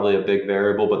 weather's probably a big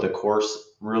variable, but the course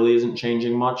really isn't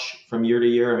changing much from year to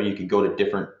year. I mean, you could go to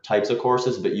different types of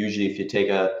courses, but usually if you take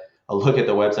a look at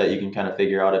the website, you can kind of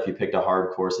figure out if you picked a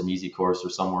hard course, an easy course, or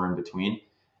somewhere in between.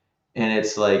 And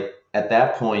it's like at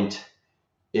that point,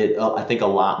 I think a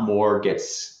lot more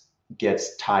gets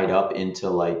tied up into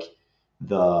like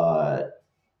the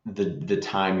the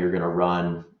time you're gonna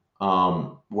run.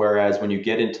 Whereas when you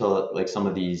get into like some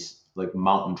of these like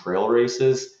mountain trail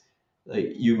races,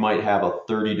 like you might have a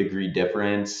 30-degree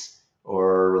difference,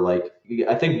 or like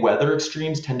I think weather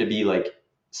extremes tend to be like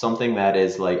something that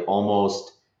is like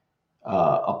almost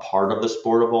a part of the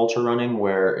sport of ultra running,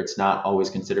 where it's not always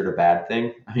considered a bad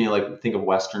thing. I mean, like think of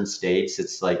Western states,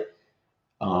 it's like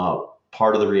uh,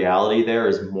 part of the reality there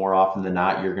is more often than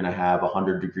not you're going to have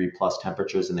 100-degree plus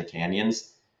temperatures in the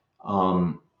canyons.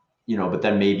 Um, but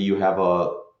then maybe you have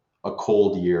a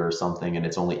cold year or something and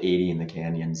it's only 80 in the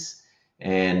canyons,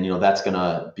 and that's going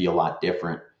to be a lot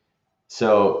different.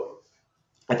 So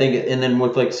I think, and then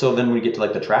with like, so then when we get to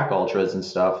like the track ultras and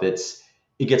stuff, it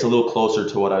gets a little closer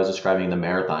to what I was describing in the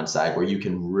marathon side, where you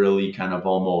can really kind of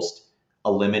almost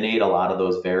eliminate a lot of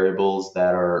those variables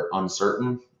that are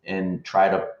uncertain and try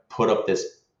to put up this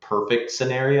perfect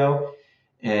scenario.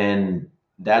 And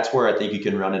that's where I think you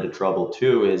can run into trouble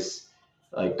too, is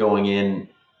like going in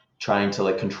trying to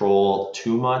like control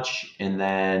too much and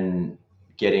then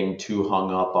getting too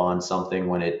hung up on something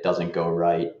when it doesn't go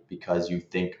right because you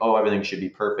think, oh, everything should be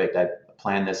perfect. I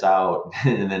planned this out,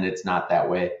 and then it's not that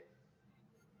way.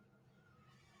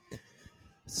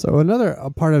 so another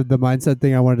part of the mindset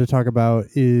thing I wanted to talk about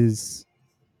is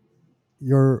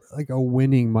your like a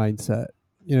winning mindset.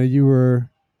 You were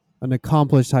an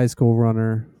accomplished high school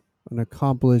runner, an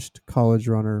accomplished college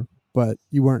runner, but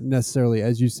you weren't necessarily,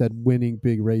 as you said, winning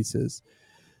big races.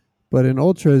 But in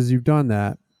ultras, you've done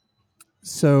that.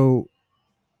 So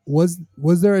was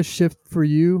there a shift for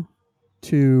you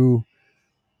to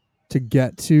to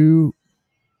get to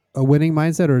a winning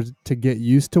mindset, or to get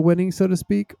used to winning, so to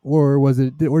speak, or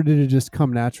did it just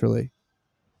come naturally?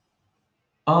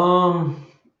 Um,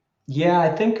 yeah,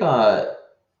 I think,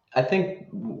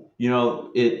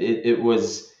 it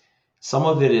was, some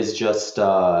of it is just,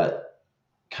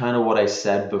 kind of what I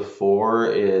said before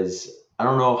is, I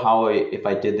don't know if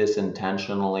I did this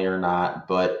intentionally or not,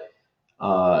 but,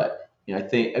 uh, I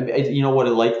think, what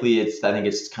it likely it's, I think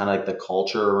it's kind of like the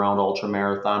culture around ultra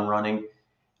marathon running.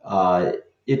 Uh,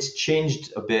 it's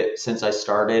changed a bit since I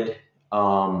started,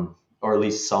 or at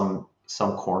least some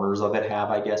corners of it have,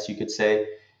 I guess you could say.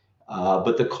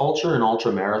 But the culture in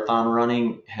ultra marathon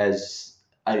running has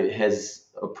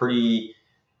a pretty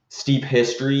steep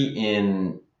history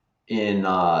in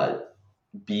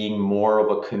being more of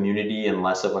a community and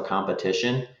less of a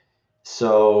competition.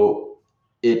 So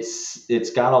it's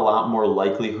got a lot more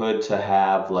likelihood to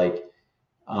have like,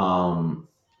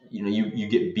 you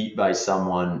get beat by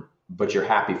someone, but you're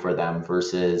happy for them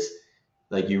versus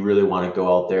like you really want to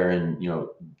go out there and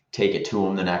take it to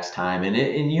them the next time.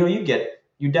 And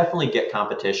you definitely get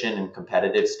competition and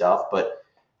competitive stuff, but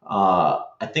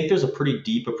I think there's a pretty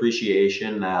deep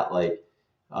appreciation that like,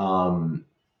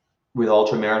 with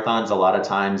ultra marathons, a lot of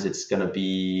times it's going to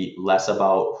be less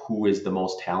about who is the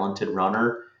most talented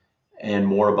runner and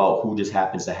more about who just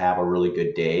happens to have a really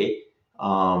good day.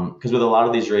 Because with a lot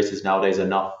of these races nowadays,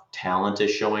 enough talent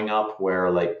is showing up where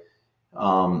like,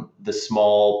 the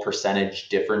small percentage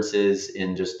differences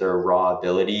in just their raw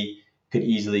ability could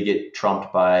easily get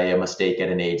trumped by a mistake at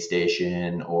an aid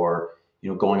station, or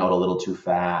going out a little too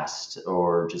fast,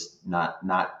 or just not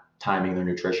timing their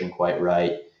nutrition quite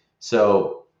right.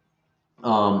 So,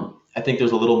 I think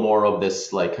there's a little more of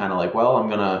this, like, kind of like, well, I'm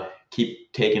gonna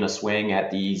keep taking a swing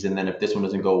at these, and then if this one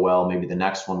doesn't go well, maybe the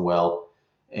next one will,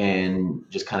 and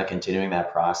just kind of continuing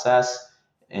that process.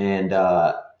 And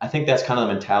I think that's kind of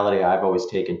the mentality I've always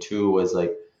taken too. Was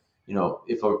like,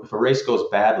 if a race goes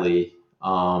badly,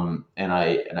 and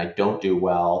I don't do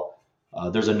well,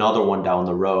 there's another one down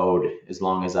the road. As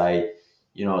long as I,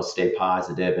 stay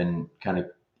positive and kind of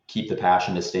keep the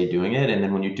passion to stay doing it. And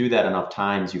then when you do that enough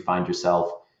times, you find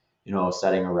yourself,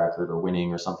 setting a record or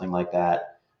winning or something like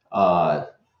that,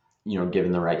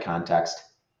 given the right context.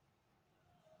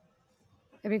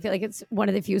 I feel like it's one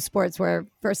of the few sports where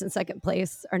first and second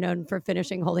place are known for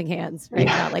finishing holding hands, right?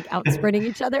 Yeah. Not like out sprinting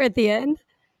each other at the end,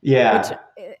 which Yeah.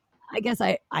 I guess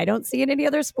I don't see in any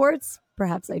other sports.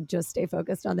 Perhaps I just stay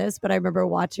focused on this, but I remember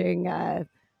watching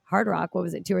Hard Rock, what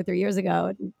was it, 2 or 3 years ago?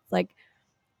 And it's like,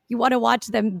 you want to watch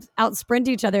them out sprint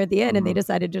each other at the end, and they Mhm.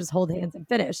 decided to just hold hands and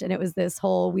finish. And it was this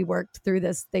whole, we worked through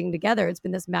this thing together. It's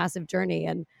been this massive journey,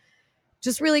 and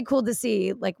just really cool to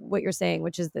see, like what you're saying,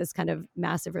 which is this kind of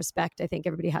massive respect I think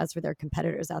everybody has for their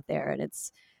competitors out there. And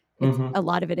it's Mhm. a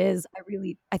lot of it is,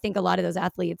 I think a lot of those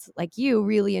athletes like you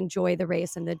really enjoy the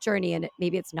race and the journey, and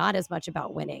maybe it's not as much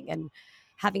about winning, and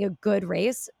having a good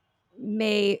race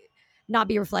may not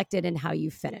be reflected in how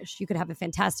you finish. You could have a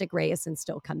fantastic race and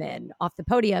still come in off the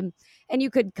podium, and you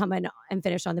could come in and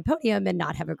finish on the podium and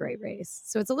not have a great race.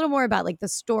 So it's a little more about like the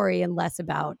story and less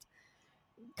about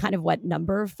kind of what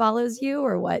number follows you,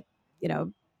 or you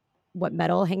know what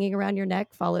medal hanging around your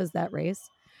neck follows that race.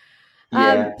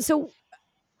 Yeah. So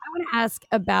I want to ask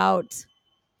about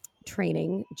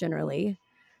training generally.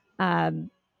 um,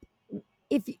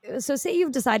 if so, say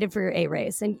you've decided for your A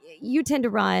race and you tend to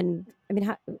run,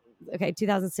 okay,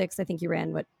 2006, I think you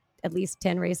ran what, at least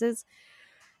 10 races.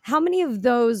 How many of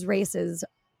those races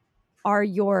are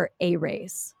your A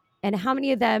race, and how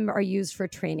many of them are used for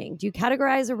training? Do you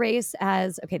categorize a race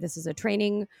as, okay, this is a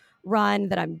training run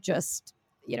that I'm just,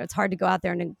 it's hard to go out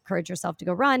there and encourage yourself to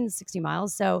go run 60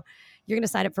 miles, so you're going to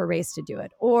sign up for a race to do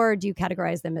it? Or do you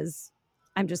categorize them as,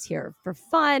 I'm just here for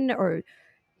fun? Or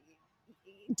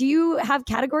do you have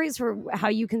categories for how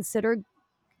you consider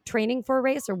training for a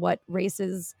race, or what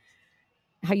races,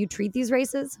 how you treat these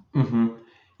races? Hmm.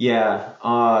 Yeah.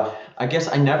 I guess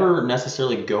I never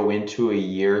necessarily go into a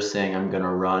year saying I'm going to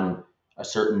run a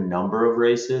certain number of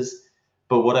races.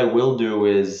 But what I will do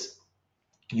is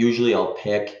usually I'll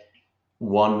pick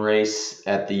one race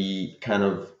at the kind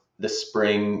of the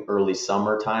spring, early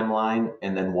summer timeline,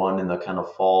 and then one in the kind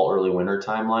of fall, early winter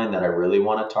timeline that I really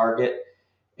want to target,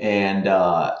 and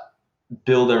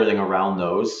build everything around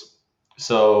those.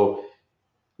 So,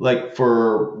 like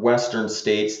for Western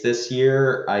states this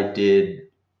year, I did,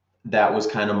 that was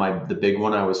kind of the big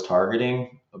one I was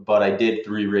targeting, but I did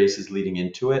 3 races leading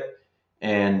into it.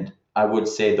 And I would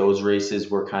say those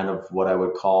races were kind of what I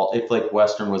would call, if like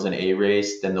Western was an A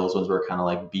race, then those ones were kind of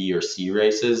like B or C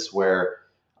races where,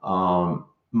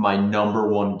 my number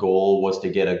one goal was to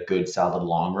get a good solid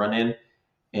long run in.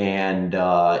 And,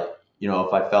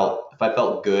 if I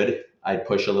felt good, I'd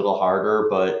push a little harder,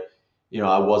 but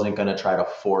I wasn't going to try to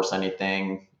force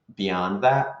anything beyond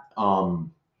that.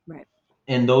 Right.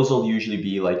 And those will usually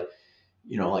be like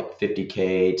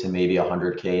 50K to maybe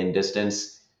 100K in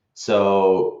distance.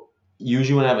 So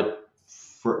usually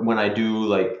when I do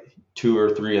like 2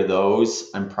 or 3 of those,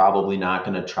 I'm probably not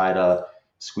going to try to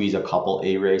squeeze a couple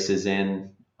A races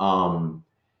in.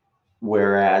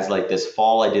 Whereas like this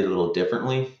fall, I did a little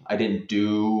differently. I didn't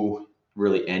do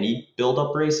really any build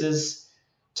up races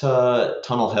to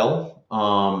Tunnel Hill,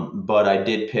 but I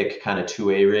did pick kind of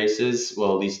 2A races.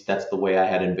 Well, at least that's the way I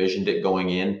had envisioned it going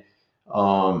in.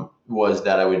 Was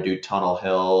that I would do Tunnel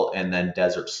Hill and then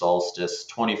Desert Solstice,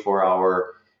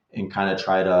 24-hour, and kind of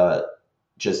try to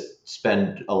just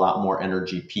spend a lot more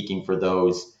energy peaking for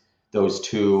those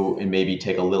two, and maybe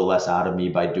take a little less out of me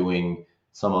by doing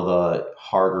some of the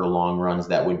harder long runs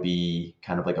that would be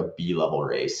kind of like a B level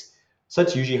race. So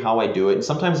that's usually how I do it. And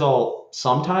sometimes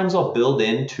I'll build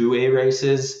in 2A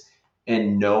races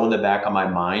and know in the back of my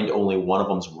mind only one of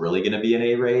them's really going to be an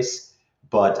A race,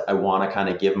 but I want to kind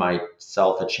of give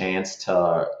myself a chance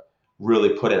to really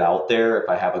put it out there if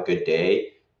I have a good day.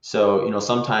 So,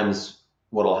 sometimes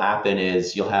what'll happen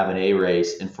is you'll have an A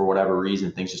race and for whatever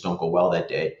reason things just don't go well that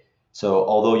day. So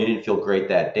although you didn't feel great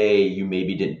that day, you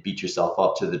maybe didn't beat yourself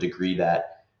up to the degree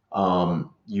that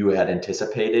you had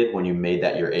anticipated when you made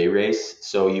that your A race.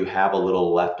 So you have a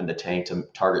little left in the tank to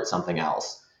target something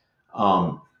else.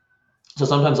 Um, so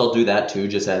sometimes I'll do that too,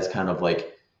 just as kind of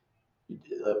like,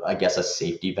 I guess, a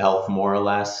safety valve, more or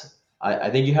less. I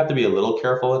think you have to be a little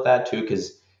careful with that too,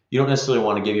 because you don't necessarily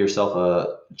want to give yourself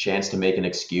a chance to make an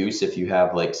excuse if you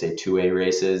have like say 2A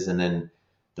races and then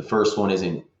the first one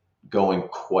isn't going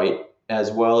quite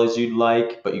as well as you'd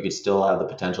like, but you could still have the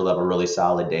potential to have a really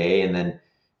solid day and then,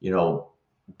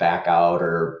 back out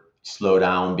or slow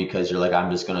down because you're like,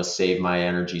 I'm just going to save my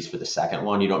energies for the second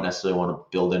one. You don't necessarily want to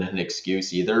build in an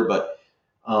excuse either, but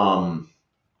um,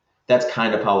 that's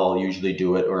kind of how I'll usually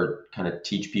do it or kind of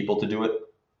teach people to do it.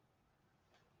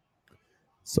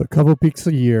 So a couple peaks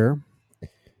a year.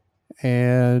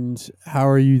 And how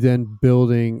are you then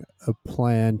building a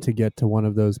plan to get to one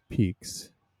of those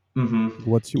peaks?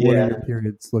 What are Yeah. your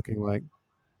periods looking like?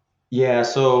 Yeah.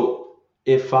 So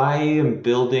if I am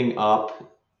building up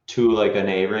to like an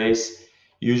A race,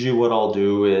 usually what I'll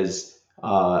do is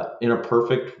in a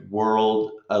perfect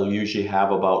world, I'll usually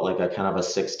have about like a kind of a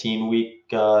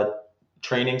 16-week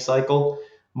training cycle,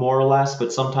 more or less.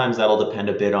 But sometimes that'll depend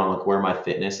a bit on like where my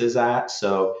fitness is at.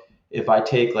 So if I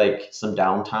take like some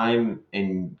downtime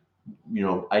and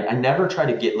I never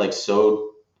try to get like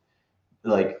so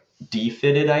like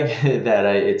defitted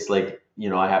it's like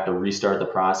I have to restart the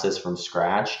process from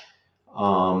scratch.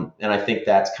 And I think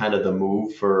that's kind of the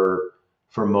move for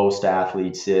most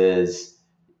athletes is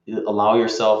allow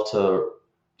yourself to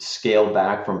scale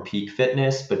back from peak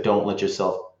fitness, but don't let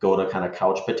yourself go to kind of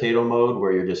couch potato mode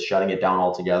where you're just shutting it down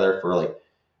altogether for like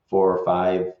 4 or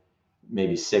 5,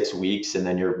 maybe 6 weeks, and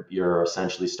then you're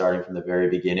essentially starting from the very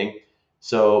beginning.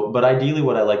 So, but ideally,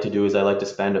 what I like to do is I like to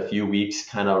spend a few weeks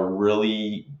kind of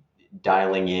really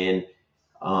dialing in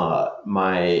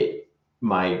my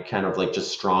kind of like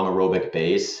just strong aerobic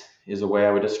base is the way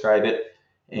I would describe it.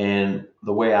 And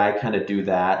the way I kind of do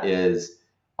that is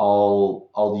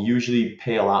I'll usually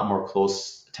pay a lot more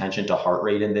close attention to heart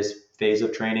rate in this phase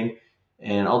of training,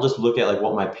 and I'll just look at like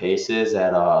what my pace is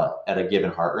at a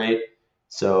given heart rate.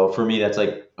 So for me, that's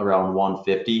like around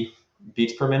 150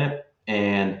 beats per minute.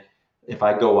 And if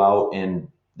I go out and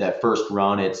that first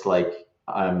run, it's like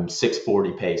I'm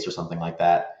 640 pace or something like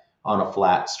that on a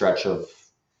flat stretch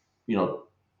you know,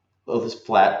 of this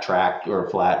flat track or a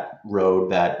flat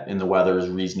road that in the weather is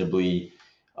reasonably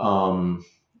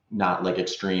not like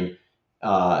extreme,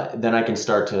 then I can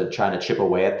start to try to chip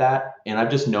away at that. And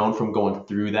I've just known from going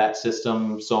through that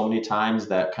system so many times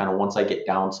that kind of once I get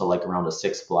down to like around a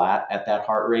 6 flat at that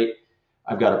heart rate,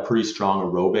 I've got a pretty strong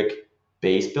aerobic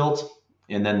base built.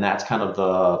 And then that's kind of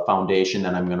the foundation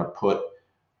that I'm going to put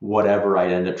whatever I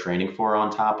end up training for on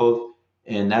top of.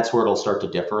 And that's where it'll start to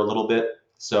differ a little bit.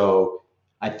 So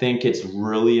I think it's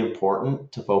really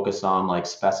important to focus on like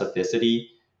specificity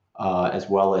as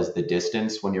well as the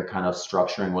distance when you're kind of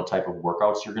structuring what type of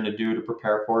workouts you're going to do to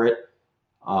prepare for it.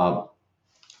 Um,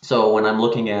 so when I'm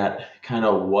looking at kind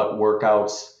of what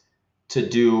workouts to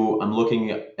do, I'm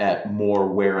looking at more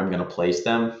where I'm going to place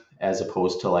them as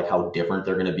opposed to like how different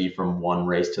they're going to be from one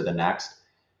race to the next.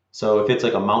 So if it's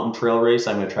like a mountain trail race,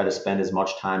 I'm going to try to spend as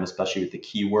much time, especially with the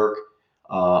key work,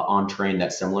 on terrain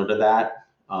that's similar to that.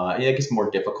 And it gets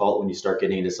more difficult when you start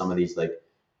getting into some of these like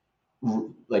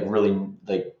really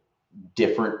like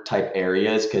different type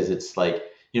areas because it's like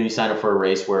you sign up for a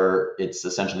race where it's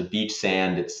essentially beach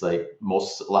sand. It's like a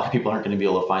lot of people aren't going to be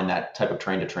able to find that type of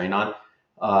terrain to train on.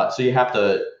 So you have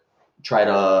to try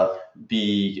to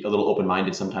be a little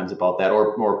open-minded sometimes about that,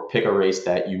 or pick a race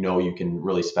that you can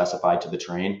really specify to the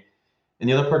terrain. And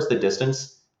the other part's the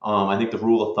distance. I think the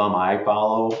rule of thumb I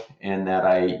follow and that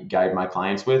I guide my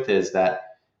clients with is that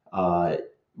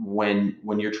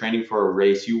when you're training for a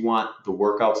race, you want the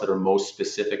workouts that are most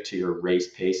specific to your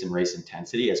race pace and race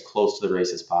intensity as close to the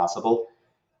race as possible.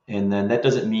 And then that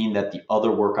doesn't mean that the other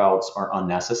workouts are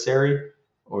unnecessary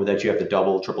or that you have to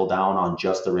double, triple down on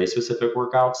just the race specific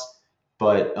workouts.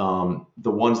 But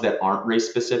the ones that aren't race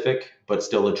specific, but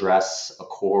still address a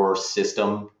core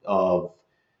system of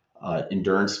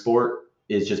endurance sport,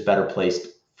 is just better placed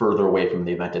further away from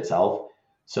the event itself.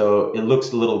 So it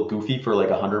looks a little goofy for like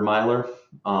a 100 miler.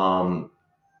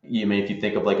 If you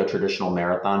think of like a traditional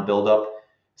marathon buildup,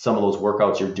 some of those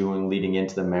workouts you're doing leading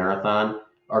into the marathon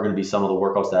are going to be some of the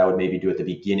workouts that I would maybe do at the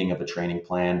beginning of a training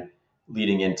plan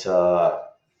leading into a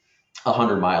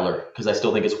 100 miler, because I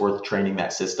still think it's worth training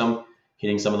that system,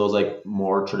 hitting some of those like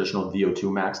more traditional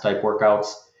VO2 max type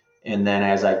workouts. And then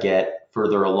as I get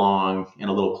further along and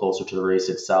a little closer to the race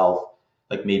itself,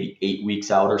 like maybe 8 weeks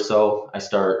out or so, I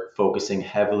start focusing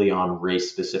heavily on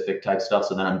race specific type stuff.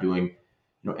 So then I'm doing,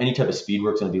 any type of speed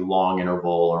work is going to be long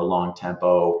interval or long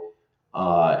tempo.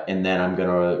 And then I'm going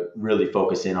to really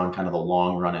focus in on kind of the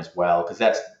long run as well, because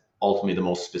that's ultimately the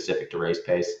most specific to race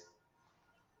pace.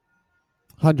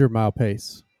 100-mile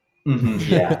pace. Mm-hmm.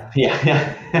 Yeah.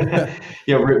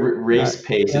 Race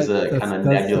pace is a kind of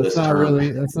nebulous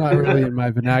term. That's not really in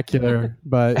my vernacular,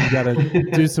 but you got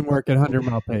to do some work at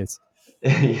 100-mile pace.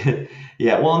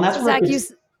 Yeah, well, and that's so Zach,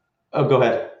 go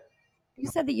ahead. You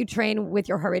said that you train with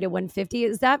your heart rate at 150.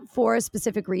 Is that for a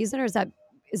specific reason, or is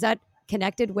that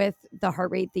connected with the heart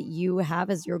rate that you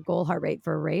have as your goal heart rate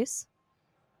for a race?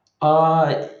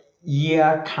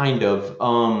 Yeah, kind of.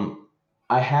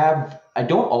 I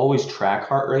don't always track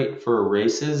heart rate for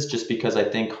races, just because I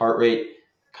think heart rate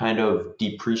kind of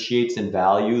depreciates in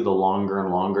value the longer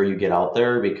and longer you get out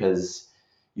there, because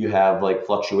you have like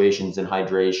fluctuations in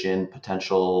hydration,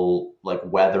 potential like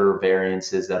weather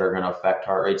variances that are going to affect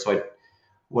heart rate. So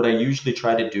what I usually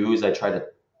try to do is I try to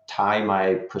tie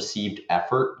my perceived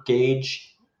effort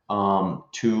gauge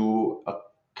to a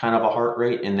kind of a heart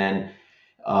rate, and then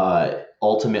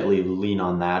ultimately lean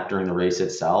on that during the race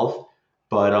itself.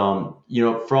 But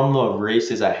from the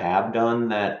races I have done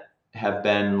that have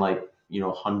been like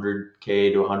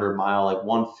 100K to 100 mile, like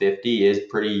 150 is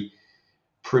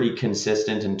pretty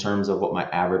consistent in terms of what my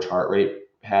average heart rate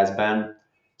has been.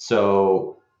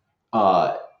 So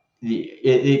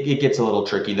it gets a little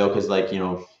tricky though, because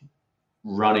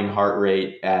running heart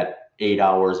rate at 8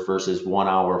 hours versus 1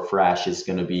 hour fresh is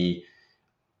going to be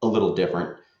a little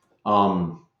different.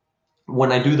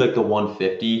 When I do like the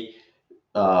 150,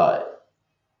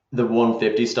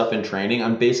 stuff in training,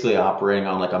 I'm basically operating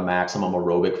on like a maximum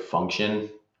aerobic function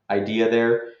idea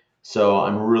there. So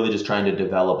I'm really just trying to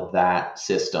develop that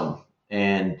system.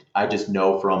 And I just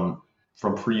know from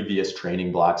previous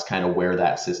training blocks kind of where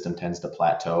that system tends to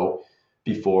plateau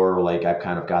before like I've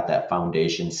kind of got that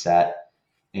foundation set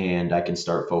and I can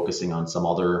start focusing on some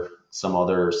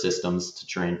other systems to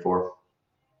train for.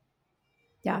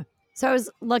 Yeah. So I was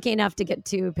lucky enough to get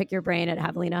to pick your brain at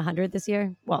Javelina 100 this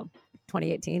year. Well,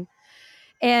 2018.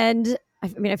 And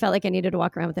I felt like I needed to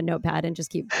walk around with a notepad and just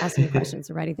keep asking questions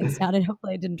and writing things down. And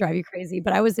hopefully it didn't drive you crazy.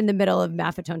 But I was in the middle of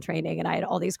Maffetone training and I had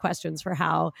all these questions for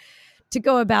how to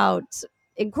go about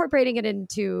incorporating it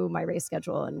into my race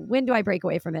schedule. And when do I break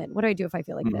away from it? What do I do if I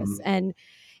feel like this? And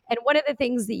one of the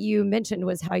things that you mentioned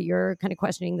was how you're kind of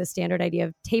questioning the standard idea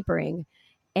of tapering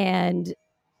and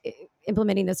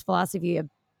implementing this philosophy of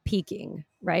peaking,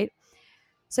 right?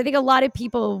 So I think a lot of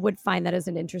people would find that as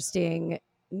an interesting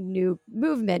new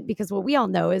movement, because what we all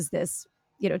know is this,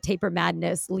 taper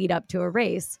madness lead up to a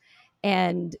race,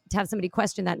 and to have somebody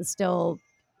question that and still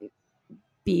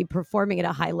be performing at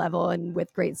a high level and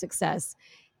with great success,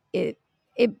 it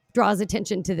draws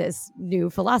attention to this new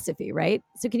philosophy, right?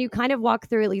 So can you kind of walk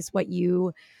through at least what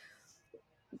you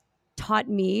taught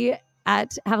me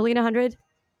at Javelina 100?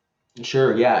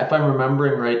 Sure. Yeah. If I'm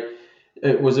remembering right,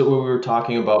 was it when we were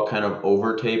talking about kind of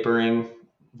over tapering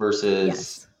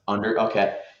versus under?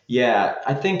 Okay. Yeah.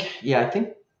 I think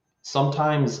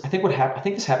sometimes, I think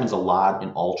this happens a lot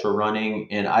in ultra running,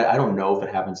 and I don't know if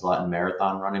it happens a lot in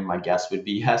marathon running. My guess would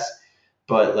be yes.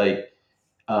 But like,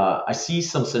 I see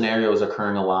some scenarios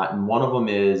occurring a lot. And one of them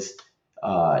is,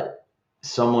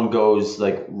 someone goes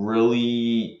like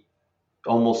really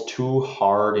almost too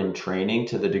hard in training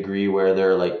to the degree where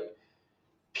they're like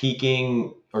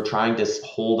peaking or trying to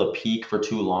hold a peak for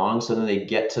too long. So then they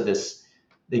get to this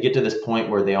point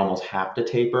where they almost have to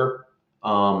taper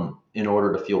in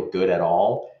order to feel good at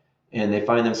all. And they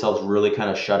find themselves really kind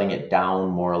of shutting it down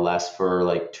more or less for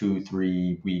like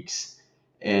 2-3 weeks.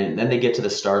 And then they get to the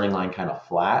starting line kind of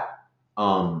flat.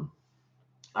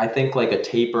 I think like a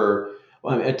taper,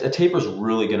 well, a taper is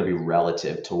really going to be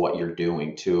relative to what you're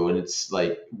doing too. And it's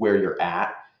like where you're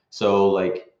at. So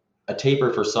like a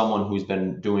taper for someone who's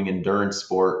been doing endurance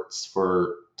sports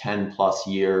for 10 plus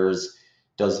years,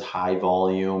 does high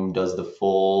volume, does the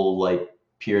full like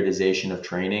periodization of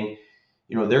training,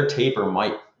 their taper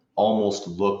might almost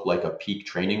look like a peak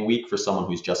training week for someone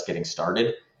who's just getting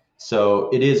started. So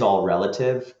it is all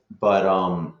relative, but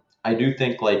I do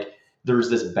think like there's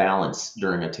this balance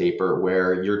during a taper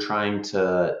where you're trying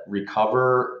to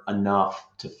recover enough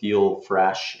to feel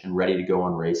fresh and ready to go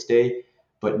on race day,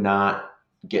 but not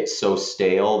get so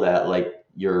stale that like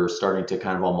you're starting to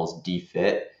kind of almost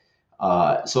defit.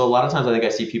 So a lot of times I think I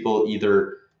see people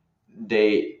either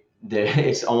they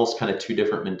it's almost kind of two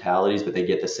different mentalities, but they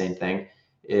get the same thing.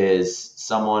 Is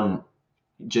someone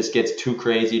just gets too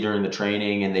crazy during the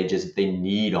training and they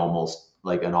need almost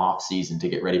like an off season to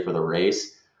get ready for the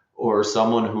race, or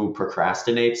someone who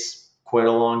procrastinates quite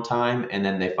a long time and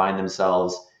then they find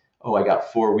themselves, oh, I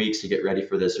got 4 weeks to get ready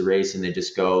for this race, and they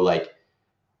just go like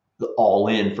all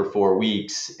in for 4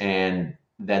 weeks, and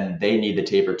then they need the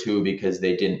taper too because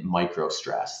they didn't micro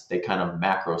stress, they kind of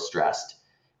macro stressed.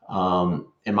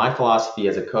 And my philosophy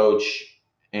as a coach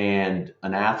and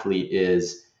an athlete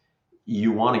is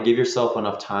you want to give yourself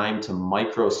enough time to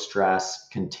micro stress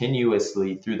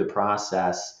continuously through the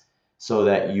process so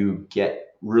that you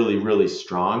get really, really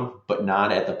strong, but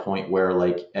not at the point where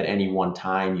like at any one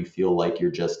time you feel like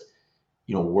you're just,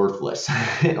 worthless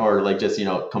or like just,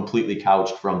 completely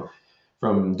couched from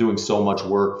doing so much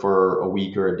work for a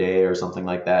week or a day or something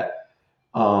like that.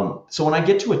 So when I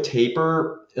get to a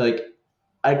taper, like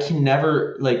I can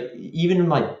never, like, even in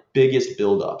my biggest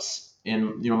buildups,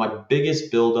 and my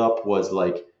biggest buildup was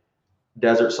like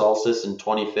Desert Solstice in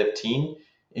 2015,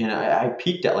 and I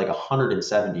peaked at like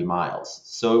 170 miles.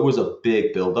 So it was a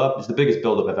big buildup. It's the biggest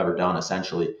buildup I've ever done,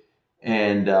 essentially.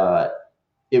 And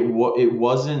it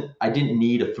wasn't. I didn't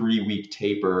need a 3 week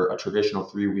taper, a traditional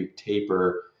 3 week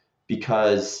taper,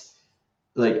 because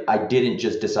like I didn't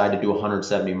just decide to do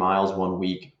 170 miles one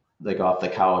week like off the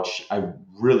couch. I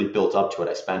really built up to it.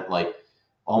 I spent like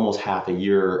almost half a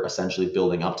year essentially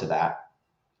building up to that.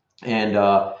 And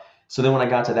so then when I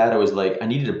got to that, I was like, I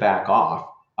needed to back off.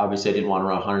 Obviously, I didn't want to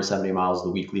run 170 miles the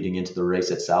week leading into the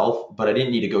race itself, but I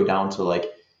didn't need to go down to like,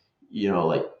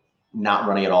 like not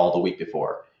running at all the week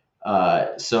before.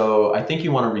 So I think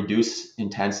you want to reduce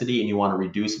intensity and you want to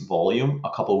reduce volume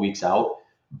a couple of weeks out,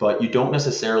 but you don't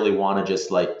necessarily want to just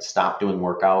like stop doing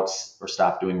workouts or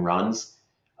stop doing runs.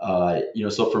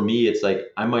 So for me, it's like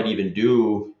I might even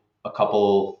do a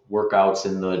couple workouts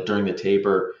during the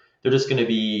taper. They're just going to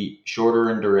be shorter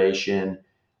in duration.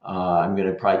 I'm going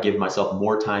to probably give myself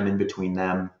more time in between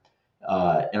them,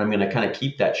 and I'm going to kind of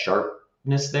keep that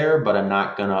sharpness there. But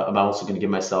I'm also going to give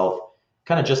myself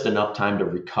kind of just enough time to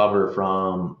recover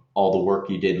from all the work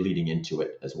you did leading into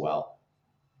it as well.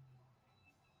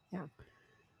 Yeah.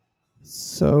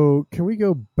 So can we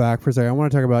go back for a second? I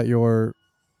want to talk about your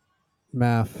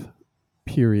MAF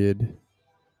period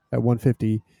at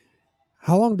 150.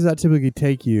 How long does that typically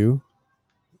take you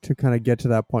to kind of get to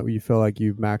that point where you feel like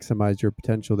you've maximized your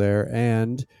potential there?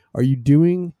 And are you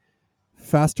doing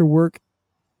faster work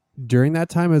during that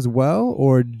time as well,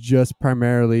 or just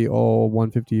primarily all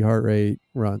 150 heart rate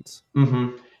runs?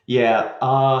 Mm-hmm. Yeah.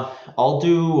 I'll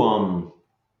do.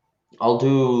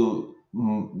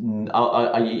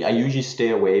 I usually stay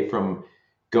away from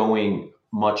going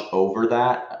much over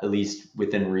that, at least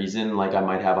within reason. Like I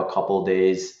might have a couple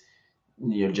days,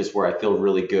 just where I feel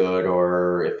really good,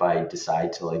 or if I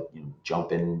decide to like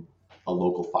jump in a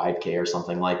local 5K or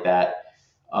something like that,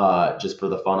 just for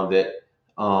the fun of it.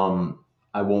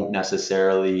 I won't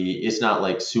necessarily. It's not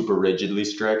like super rigidly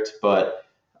strict, but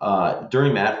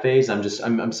during that phase,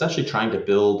 I'm essentially trying to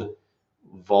build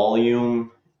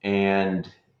volume, and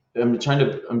I'm trying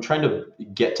to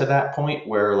get to that point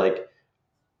where like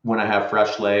when I have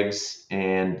fresh legs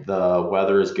and the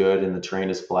weather is good and the terrain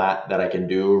is flat, that I can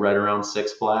do right around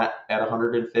 6 flat at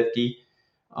 150.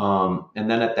 And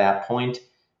then at that point,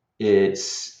 it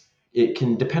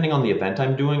can, depending on the event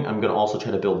I'm doing, I'm going to also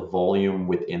try to build volume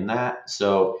within that.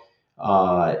 So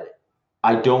uh,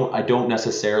 I don't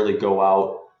necessarily go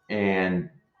out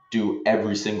and do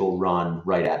every single run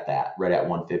right at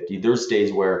 150. There's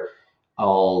days where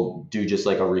I'll do just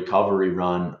like a recovery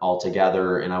run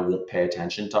altogether and I won't pay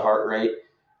attention to heart rate.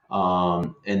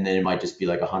 And then it might just be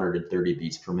like 130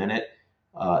 beats per minute.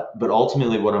 But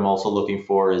ultimately, what I'm also looking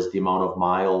for is the amount of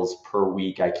miles per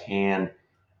week I can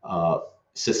uh,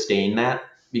 sustain that.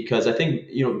 Because I think,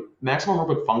 maximum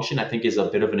aerobic function, I think, is a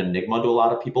bit of an enigma to a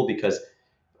lot of people because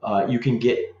you can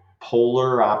get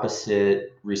polar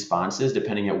opposite responses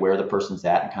depending on where the person's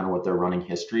at and kind of what their running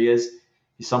history is.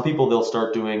 Some people, they'll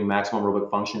start doing maximum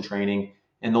aerobic function training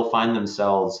and they'll find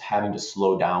themselves having to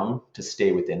slow down to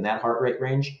stay within that heart rate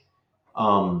range.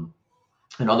 Um,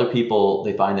 and other people,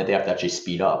 they find that they have to actually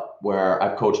speed up. Where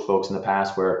I've coached folks in the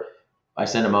past where I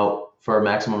send them out for a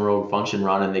maximum aerobic function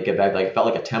run and they get back like it felt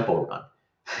like a tempo run.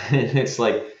 And it's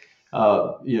like,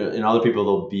 and other people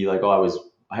they'll be like, oh,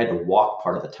 I had to walk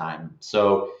part of the time.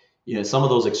 So, some of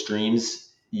those extremes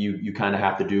you kind of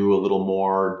have to do a little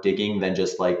more digging than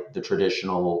just like the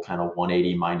traditional kind of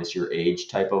 180 minus your age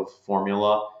type of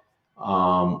formula,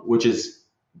 which is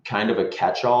kind of a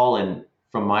catch-all. And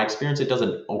from my experience, it does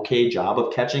an okay job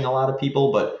of catching a lot of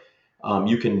people, but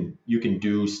you can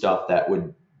do stuff that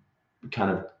would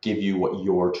kind of give you what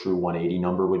your true 180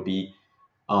 number would be.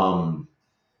 Um,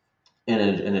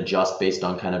 and adjust based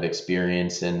on kind of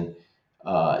experience and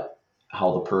uh,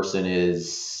 how the person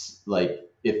is, like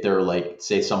if they're like,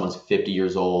 say someone's 50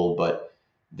 years old but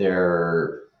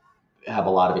they're have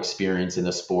a lot of experience in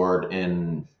the sport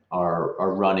and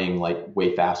are running like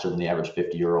way faster than the average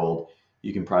 50-year-old,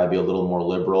 you can probably be a little more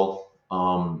liberal.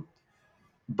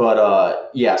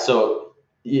 But yeah, so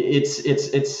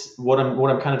it's what I'm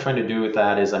kind of trying to do with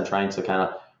that is I'm trying to kind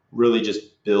of really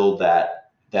just build that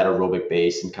aerobic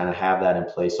base and kind of have that in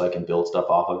place so I can build stuff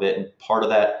off of it. And part of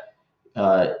that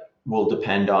uh, will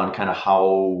depend on kind of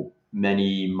how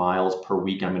many miles per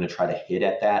week I'm going to try to hit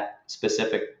at that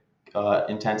specific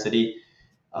intensity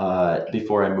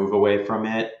before I move away from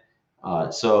it.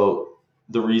 So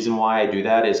the reason why I do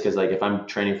that is because like if I'm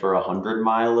training for 100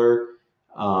 miler,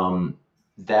 um,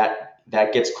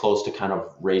 that gets close to kind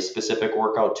of race specific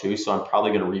workout too. So I'm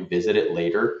probably going to revisit it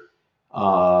later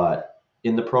uh,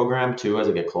 in the program too as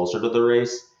I get closer to the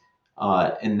race.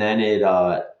 And then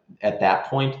at that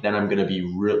point, then I'm going to be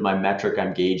my metric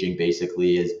I'm gauging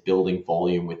basically is building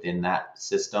volume within that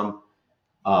system,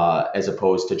 as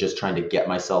opposed to just trying to get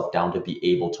myself down to be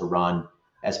able to run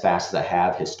as fast as I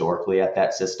have historically at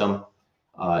that system.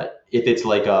 If it's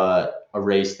like a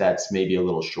race that's maybe a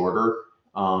little shorter,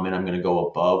 and I'm going to go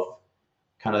above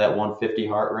kind of that 150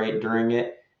 heart rate during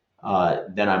it,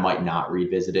 then I might not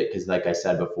revisit it because, like I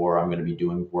said before, I'm going to be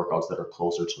doing workouts that are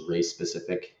closer to race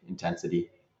specific intensity.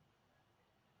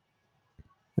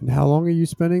 And how long are you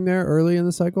spending there early in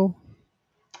the cycle,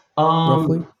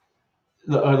 roughly? Um,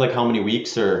 like how many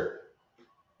weeks or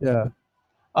Yeah.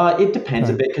 it depends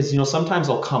a Okay. bit because sometimes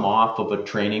I'll come off of a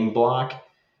training block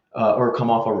or come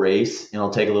off a race and I'll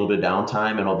take a little bit of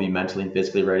downtime and I'll be mentally and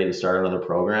physically ready to start another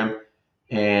program.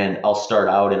 And I'll start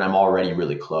out and I'm already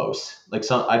really close. Like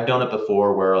I've done it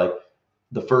before where like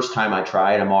the first time I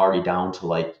tried, I'm already down to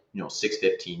like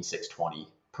 615, 620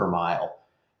 per mile.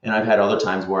 And I've had other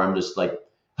times where I'm just like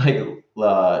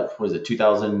was it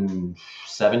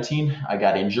 2017? I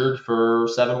got injured for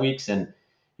 7 weeks and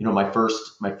my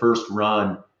first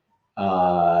run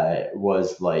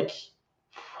was like,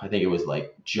 I think it was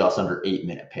like just under 8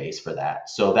 minute pace for that.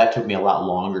 So that took me a lot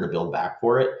longer to build back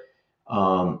for it.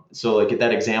 So like at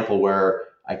that example where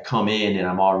I come in and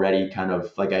I'm already kind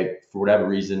of like I, for whatever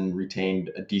reason,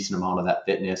 retained a decent amount of that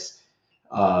fitness,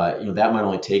 that might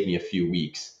only take me a few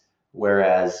weeks.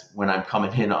 Whereas when I'm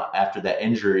coming in after that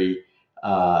injury,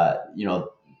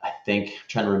 I think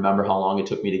trying to remember how long it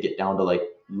took me to get down to like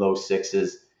low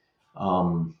sixes.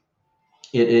 Um,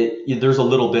 there's a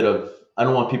little bit of, I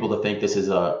don't want people to think this is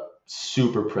a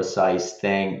super precise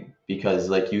thing because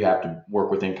like you have to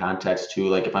work within context too.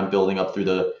 Like if I'm building up through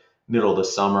the middle of the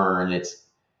summer and it's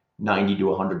 90 to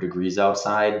 100 degrees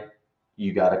outside,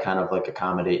 you got to kind of like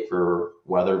accommodate for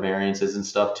weather variances and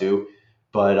stuff too.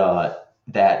 But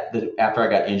after I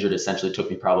got injured, essentially took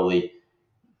me probably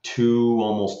 2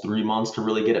 almost 3 months to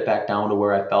really get it back down to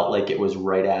where I felt like it was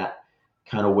right at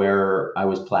kind of where I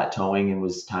was plateauing and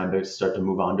was time to start to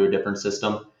move on to a different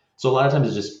system. So a lot of times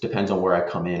it just depends on where I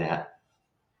come in at.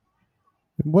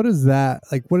 What is that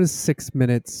like? What is 6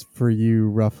 minutes for you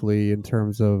roughly in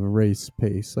terms of race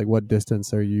pace? Like, what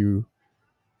distance are you?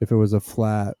 If it was a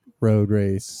flat road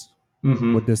race,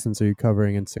 what Mm-hmm. distance are you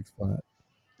covering in six flat?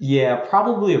 Yeah,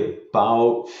 probably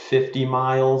about 50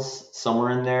 miles, somewhere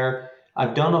in there.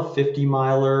 I've done a 50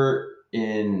 miler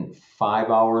in 5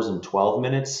 hours and 12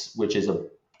 minutes, which is a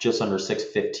just under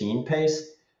 6:15 pace.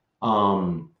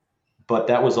 Um, but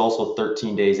that was also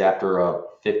 13 days after a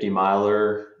 50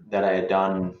 miler that I had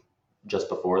done just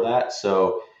before that.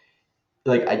 So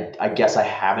like, I guess I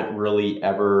haven't really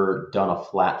ever done a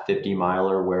flat 50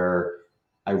 miler where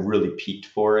I really peaked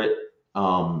for it,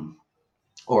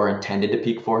 or intended to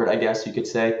peak for it, I guess you could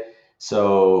say.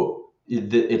 So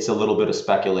it's a little bit of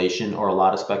speculation, or a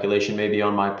lot of speculation maybe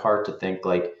on my part, to think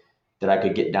like that I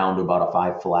could get down to about a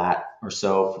 5 flat or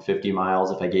so for 50 miles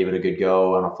if I gave it a good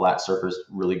go on a flat surface,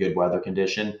 really good weather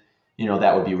condition.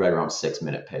 That would be right around 6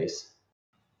 minute pace.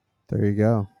 There you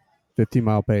go.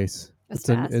 50-mile pace. That's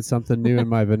It's fast. something new in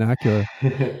my vernacular.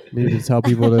 Need to tell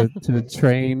people to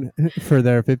train for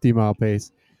their 50-mile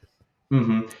pace.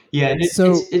 Yeah, and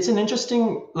So it's an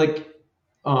interesting, like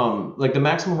the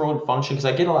maximum road function, because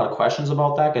I get a lot of questions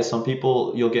about that, because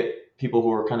you'll get people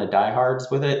who are kind of diehards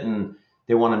with it, and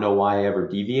they want to know why I ever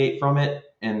deviate from it,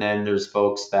 and then there's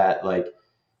folks that like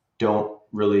don't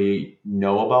really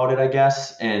know about it, I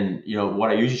guess. And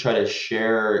what I usually try to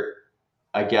share,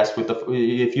 I guess,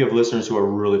 if you have listeners who are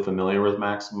really familiar with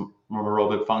maximum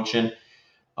aerobic function,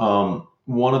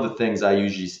 one of the things I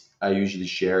usually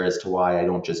share as to why I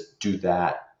don't just do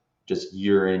that just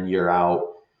year in year out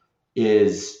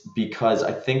is because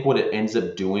I think what it ends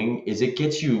up doing is it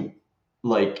gets you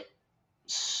like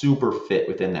super fit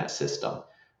within that system.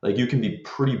 Like, you can be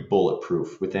pretty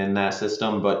bulletproof within that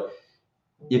system, but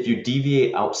if you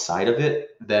deviate outside of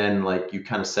it, then like you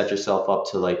kind of set yourself up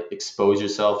to like expose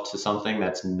yourself to something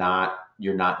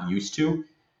you're not used to.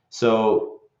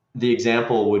 So the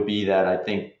example would be that I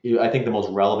think the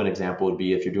most relevant example would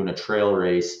be if you're doing a trail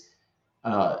race.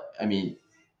 I mean,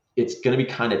 it's going to be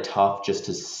kind of tough just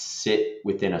to sit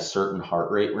within a certain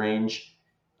heart rate range.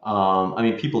 I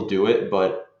mean, people do it,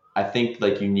 but I think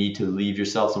like you need to leave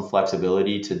yourself some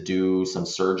flexibility to do some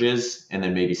surges and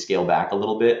then maybe scale back a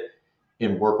little bit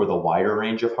and work with a wider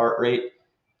range of heart rate.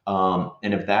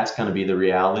 And if that's going to be the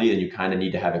reality, then you kind of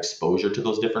need to have exposure to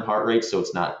those different heart rates, so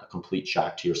it's not a complete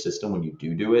shock to your system when you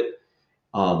do it.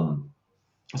 Um,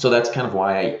 so that's kind of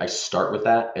why I start with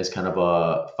that as kind of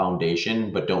a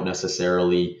foundation, but don't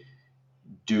necessarily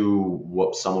do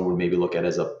what someone would maybe look at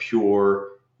as a pure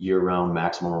year-round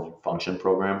maximum function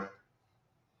program.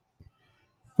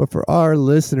 but for our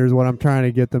listeners, what I'm trying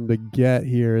to get them to get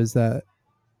here is that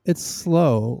it's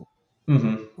slow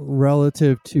Mm-hmm.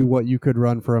 relative to what you could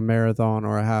run for a marathon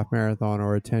or a half marathon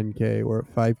or a 10K or a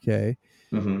 5K.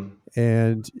 Mm-hmm.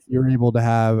 And you're able to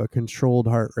have a controlled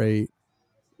heart rate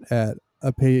at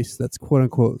a pace that's quote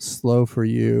unquote slow for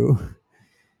you.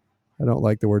 I don't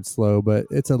like the word slow, but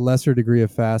it's a lesser degree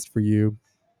of fast for you.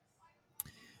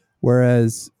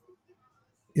 Whereas,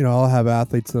 I'll have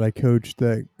athletes that I coach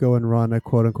that go and run a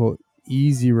quote unquote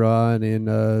easy run in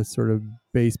a sort of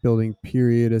base building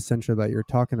period, essentially, that you're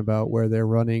talking about, where they're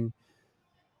running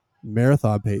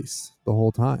marathon pace the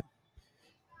whole time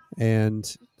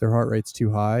and their heart rate's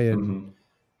too high and Mm-hmm.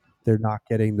 they're not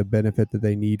getting the benefit that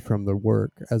they need from the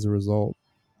work as a result.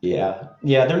 Yeah,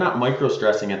 they're not micro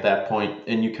stressing at that point,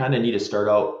 and you kind of need to start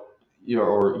out,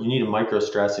 or you need to micro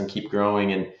stress and keep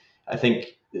growing. And I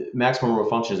think maximum reward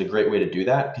function is a great way to do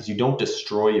that, because you don't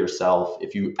destroy yourself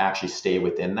if you actually stay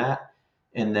within that,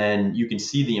 and then you can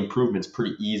see the improvements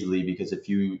pretty easily. Because if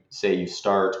you say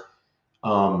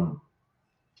um,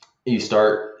 you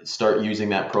start using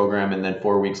that program, and then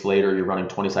 4 weeks later you're running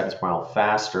 20 seconds per mile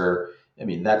faster, I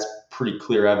mean, that's pretty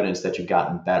clear evidence that you've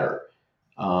gotten better.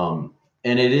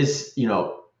 And it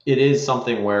is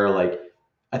something where, like,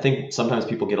 I think sometimes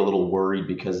people get a little worried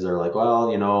because they're like,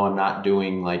 well, I'm not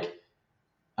doing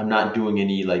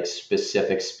any like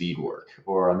specific speed work,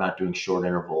 or I'm not doing short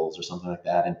intervals or something like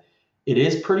that. And it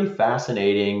is pretty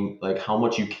fascinating, like how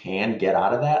much you can get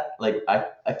out of that. Like,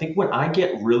 I think when I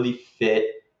get really fit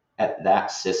at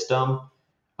that system,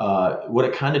 what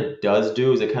it kind of does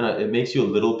do is it makes you a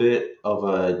little bit of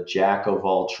a jack of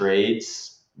all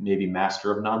trades, maybe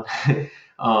master of none,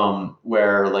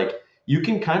 where like you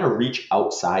can kind of reach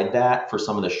outside that for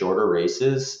some of the shorter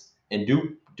races and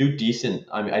do decent.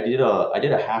 I mean, I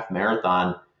did a half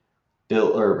marathon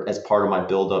build, or as part of my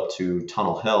build up to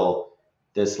Tunnel Hill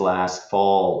this last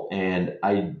fall, and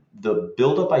the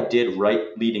build up I did right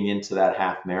leading into that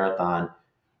half marathon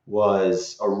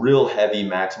was a real heavy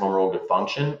maximum aerobic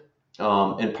function.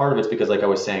 And part of it's because, like I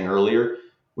was saying earlier,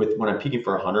 with when I'm peaking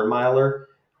for a 100 miler,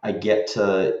 I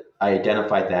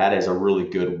identify that as a really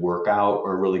good workout,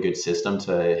 or a really good system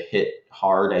to hit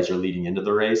hard as you're leading into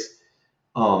the race.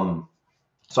 Um,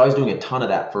 so I was doing a ton of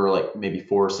that for like maybe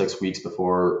 4 or 6 weeks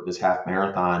before this half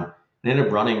marathon, and ended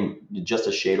up running just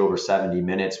a shade over 70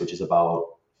 minutes, which is about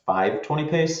 5:20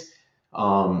 pace.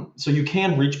 So you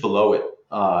can reach below it,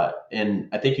 and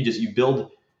I think you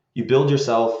build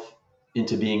yourself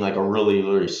into being like a really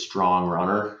really strong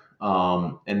runner,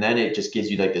 and then it just gives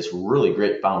you like this really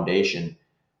great foundation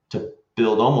to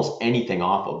build almost anything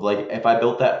off of. Like if I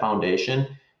built that foundation,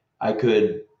 I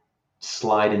could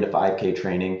slide into 5K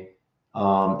training,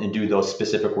 and do those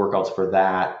specific workouts for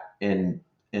that, and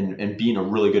be in a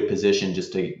really good position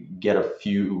just to get a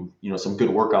few, some good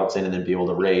workouts in and then be able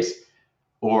to race.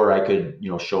 Or I could,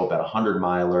 show up at a 100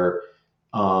 miler,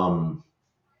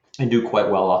 and do quite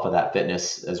well off of that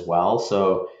fitness as well.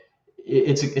 So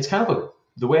it's kind of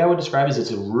the way I would describe it is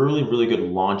it's a really, really good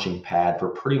launching pad for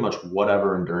pretty much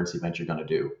whatever endurance event you're going to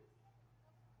do.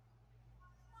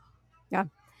 Yeah.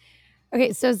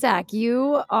 Okay, so Zach,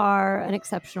 you are an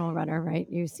exceptional runner, right?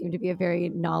 You seem to be a very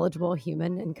knowledgeable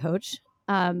human and coach.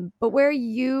 But where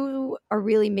you are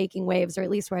really making waves, or at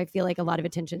least where I feel like a lot of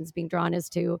attention is being drawn, is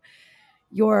to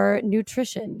your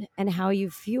nutrition and how you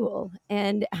fuel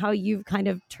and how you've kind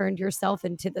of turned yourself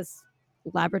into this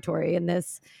laboratory and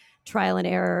this trial and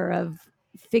error of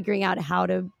figuring out how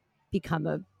to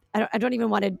become I don't even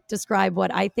want to describe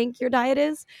what I think your diet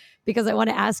is, because I want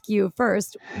to ask you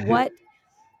first, what,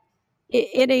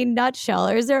 in a nutshell,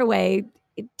 or is there a way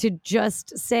to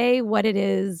just say what it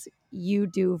is you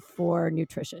do for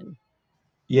nutrition?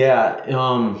 Yeah,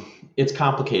 it's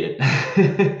complicated.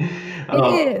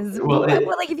 It is. Well,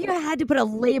 Well, like if you had to put a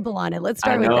label on it, let's I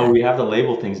start with know that. we have to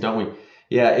label things, don't we?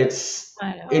 Yeah, I it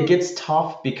know. gets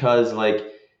tough because like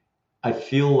I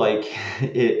feel like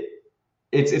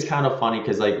it's kind of funny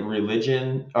because like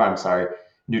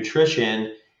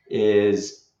nutrition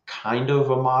is kind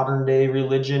of a modern day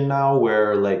religion now,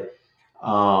 where like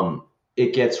um,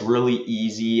 it gets really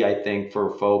easy, I think, for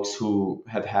folks who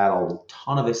have had a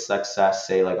ton of success,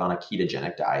 say like on a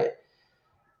ketogenic diet,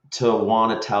 to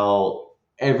want to tell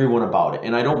everyone about it.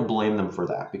 And I don't blame them for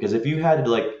that, because if you had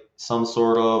like some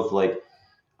sort of like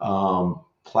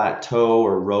plateau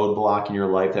or roadblock in your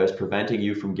life that was preventing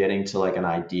you from getting to like an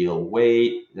ideal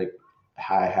weight, like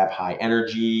have high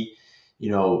energy,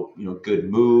 good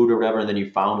mood or whatever, and then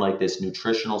you found like this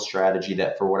nutritional strategy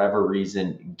that for whatever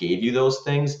reason gave you those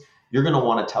things, you're going to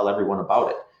want to tell everyone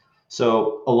about it.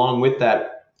 So along with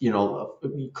that,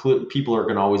 people are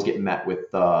going to always get met with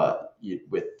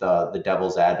the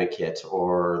devil's advocate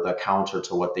or the counter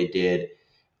to what they did,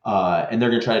 and they're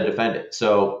going to try to defend it.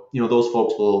 So those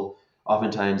folks will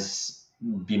oftentimes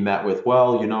be met with,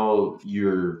 well, your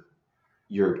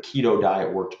keto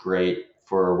diet worked great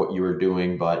for what you were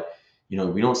doing, but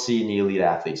we don't see any elite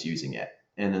athletes using it.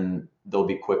 And then they'll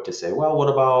be quick to say, well, what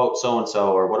about so and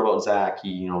so, or what about Zach?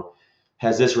 He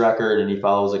has this record and he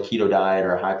follows a keto diet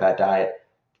or a high fat diet.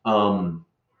 Um,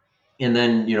 and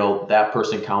then that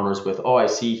person counters with, oh, I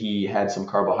see he had some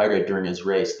carbohydrate during his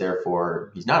race,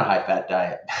 therefore he's not a high fat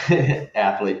diet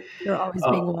athlete. You're always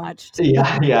Uh, being watched.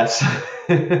 yeah, yes.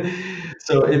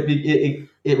 So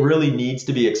it really needs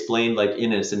to be explained like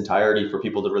in its entirety for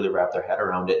people to really wrap their head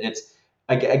around it. And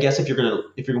I guess if you're gonna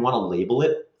want to label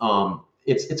it,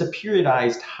 it's a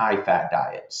periodized high fat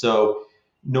diet. So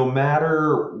no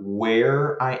matter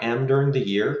where I am during the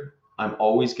year, I'm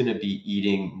always going to be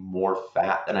eating more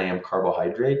fat than I am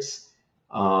carbohydrates.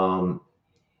 Um,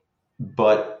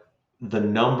 but the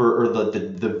number or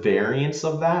the variance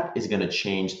of that is going to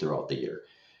change throughout the year.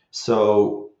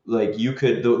 So like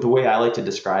the way I like to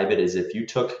describe it is, if you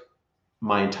took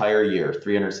my entire year,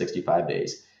 365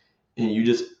 days, and you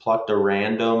just plucked a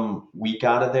random week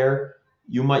out of there,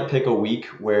 you might pick a week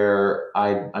where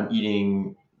I'm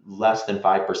eating less than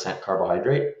 5%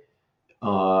 carbohydrate.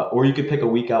 Or you could pick a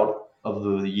week out of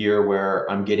the year where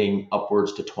I'm getting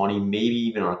upwards to 20, maybe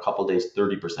even on a couple days,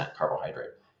 30% carbohydrate.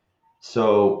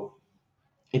 So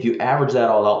if you average that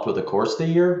all out through the course of the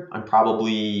year, I'm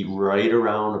probably right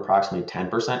around approximately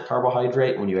 10%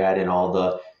 carbohydrate when you add in all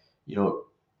the,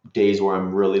 days where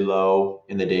I'm really low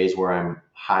and the days where I'm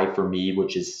high for me,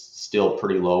 which is still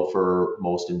pretty low for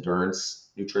most endurance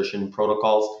nutrition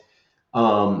protocols.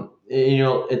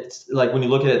 It's like when you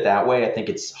look at it that way, I think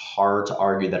it's hard to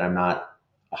argue that I'm not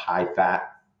a high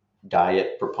fat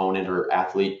diet proponent or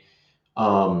athlete.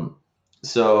 Um,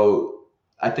 so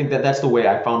I think that that's the way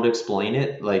I found to explain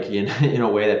it, like in a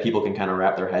way that people can kind of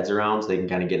wrap their heads around, so they can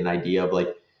kind of get an idea of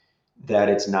like that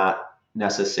it's not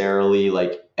necessarily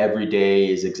like every day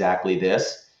is exactly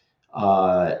this.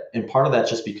 And part of that's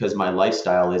just because my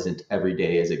lifestyle isn't every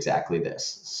day is exactly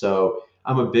this. So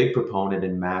I'm a big proponent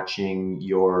in matching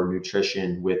your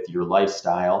nutrition with your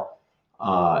lifestyle.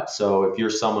 So if you're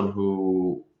someone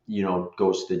who,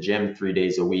 goes to the gym 3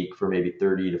 days a week for maybe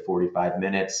 30 to 45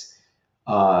 minutes,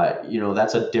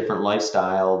 that's a different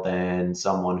lifestyle than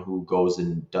someone who goes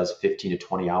and does 15 to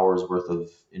 20 hours worth of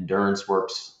endurance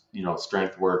works,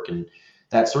 strength work and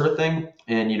that sort of thing.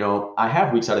 And, I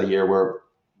have weeks out of the year where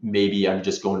maybe I'm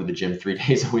just going to the gym 3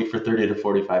 days a week for 30 to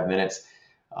 45 minutes.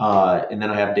 And then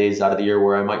I have days out of the year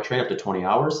where I might train up to 20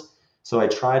 hours. So I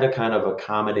try to kind of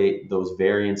accommodate those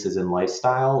variances in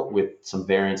lifestyle with some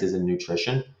variances in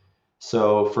nutrition.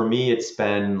 So for me, it's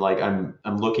been like I'm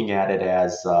looking at it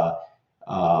as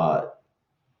uh,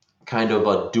 kind of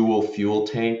a dual fuel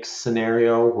tank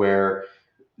scenario where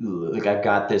like I've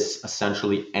got this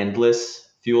essentially endless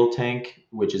fuel tank,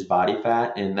 which is body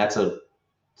fat, and that's a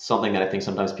something that I think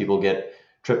sometimes people get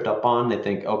tripped up on. They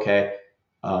think, okay,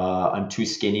 I'm too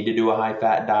skinny to do a high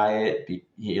fat diet.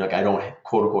 Like I don't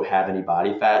quote unquote have any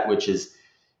body fat, which is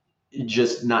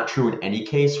just not true in any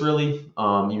case, really.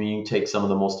 You mean you take some of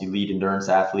the most elite endurance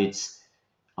athletes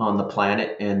on the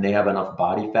planet and they have enough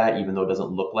body fat, even though it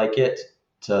doesn't look like it,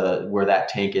 to where that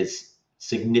tank is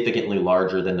significantly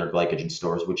larger than their glycogen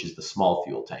stores, which is the small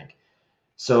fuel tank.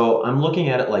 So I'm looking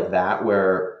at it like that,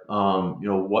 where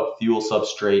what fuel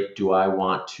substrate do I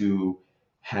want to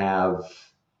have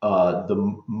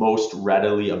the most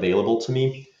readily available to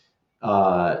me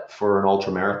for an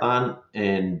ultra marathon,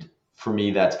 and for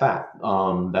me, that's fat.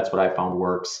 That's what I found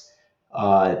works.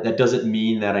 That doesn't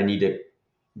mean that I need to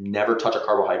never touch a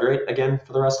carbohydrate again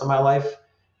for the rest of my life,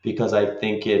 because I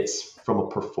think it's from a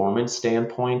performance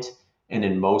standpoint, and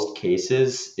in most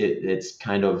cases, it's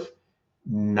kind of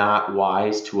not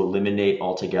wise to eliminate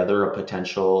altogether a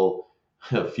potential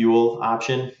fuel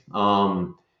option.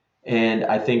 And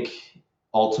I think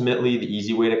ultimately the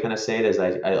easy way to kind of say it is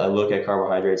I look at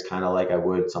carbohydrates kind of like I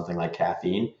would something like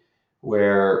caffeine,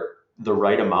 where the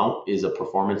right amount is a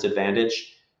performance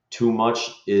advantage. Too much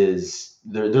is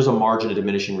there's a margin of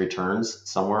diminishing returns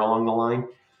somewhere along the line.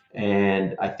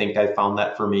 And I think I found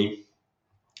that for me.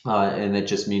 And it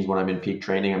just means when I'm in peak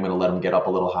training, I'm going to let them get up a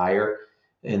little higher.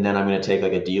 And then I'm going to take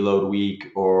like a deload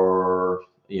week or,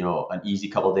 an easy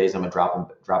couple of days. I'm going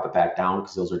to drop it back down,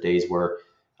 because those are days where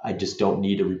I just don't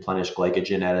need to replenish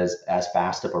glycogen at as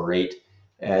fast of a rate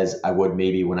as I would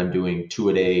maybe when I'm doing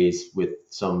 2-a-days with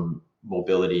some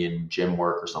mobility and gym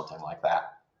work or something like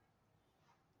that.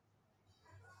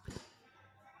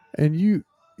 And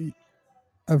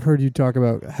I've heard you talk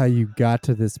about how you got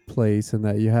to this place and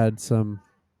that you had some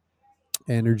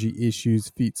energy issues,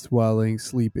 feet swelling,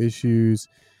 sleep issues,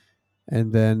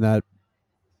 and then that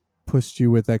pushed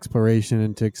you with exploration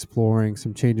into exploring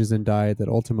some changes in diet that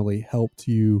ultimately helped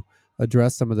you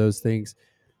address some of those things.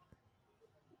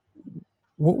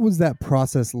 What was that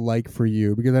process like for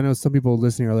you? Because I know some people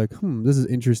listening are like, this is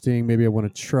interesting. Maybe I want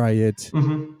to try it.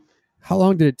 Mm-hmm. How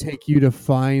long did it take you to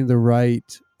find the right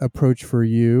approach for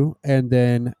you? And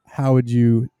then how would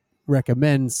you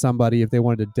recommend somebody, if they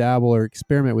wanted to dabble or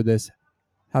experiment with this,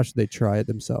 how should they try it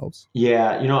themselves?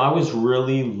 Yeah, I was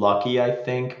really lucky, I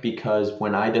think, because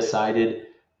when I decided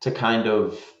to kind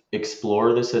of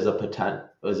explore this as a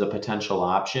potential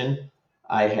option,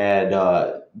 I had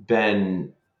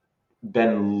been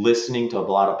listening to a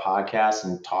lot of podcasts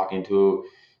and talking to,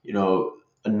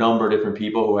 a number of different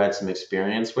people who had some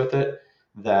experience with it,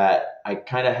 that I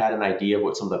kind of had an idea of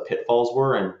what some of the pitfalls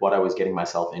were and what I was getting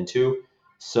myself into.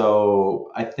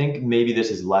 So I think maybe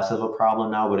this is less of a problem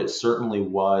now, but it certainly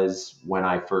was when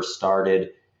I first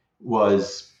started,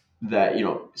 was that,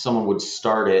 someone would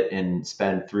start it and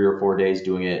spend 3 or 4 days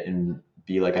doing it and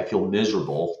be like, I feel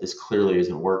miserable. This clearly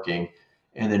isn't working.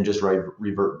 And then just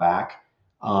revert back.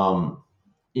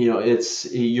 It's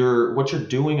what you're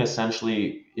doing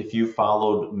essentially. If you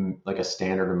followed like a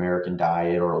standard American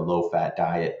diet or a low fat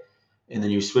diet, and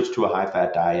then you switch to a high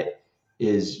fat diet,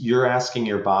 is you're asking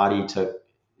your body to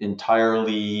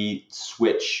entirely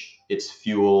switch its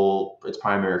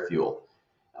primary fuel.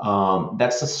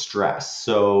 That's the stress.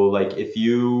 So like if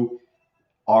you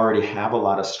already have a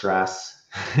lot of stress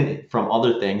from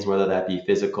other things, whether that be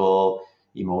physical,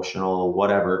 emotional,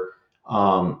 whatever,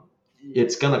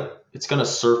 it's gonna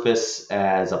surface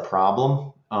as a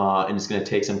problem, and it's gonna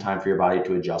take some time for your body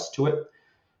to adjust to it.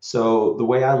 So the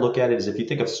way I look at it is, if you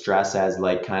think of stress as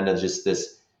like kind of just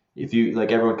this, if you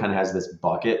like, everyone kind of has this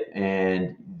bucket,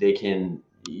 and they can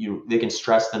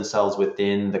stress themselves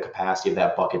within the capacity of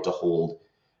that bucket to hold.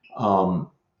 Um,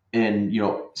 and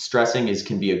stressing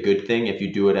can be a good thing if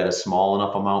you do it at a small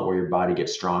enough amount where your body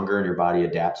gets stronger and your body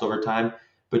adapts over time.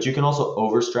 But you can also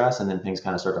overstress, and then things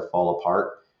kind of start to fall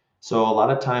apart. So a lot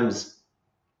of times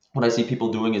what I see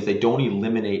people doing is they don't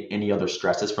eliminate any other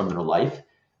stresses from their life,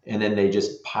 and then they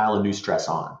just pile a new stress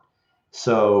on.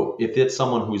 So if it's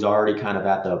someone who's already kind of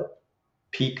at the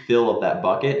peak fill of that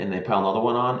bucket and they pile another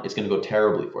one on, it's going to go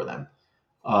terribly for them.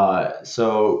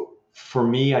 So for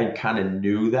me, I kind of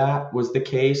knew that was the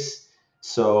case.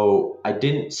 So I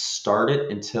didn't start it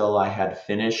until I had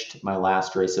finished my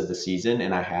last race of the season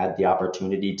and I had the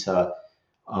opportunity to,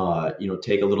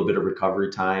 take a little bit of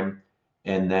recovery time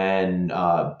and then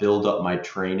build up my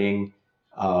training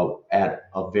at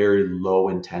a very low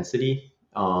intensity.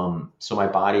 So my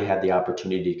body had the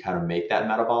opportunity to kind of make that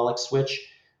metabolic switch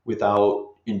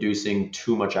without inducing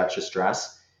too much extra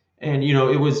stress. And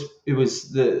it was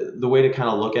the way to kind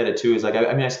of look at it too is like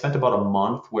I mean I spent about a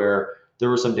month where there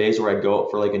were some days where I'd go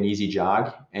out for like an easy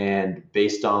jog, and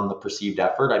based on the perceived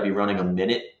effort, I'd be running a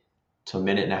minute to a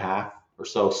minute and a half or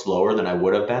so slower than I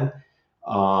would have been.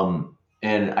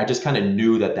 And I just kind of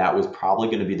knew that that was probably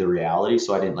going to be the reality,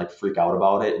 so I didn't like freak out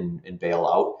about it and bail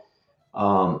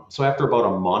out. So after about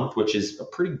a month, which is a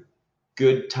pretty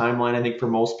good timeline, I think for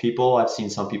most people, I've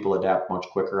seen some people adapt much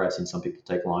quicker. I've seen some people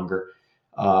take longer.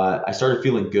 I started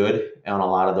feeling good on a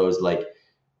lot of those like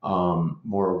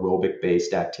more aerobic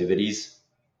based activities,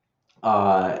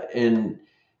 and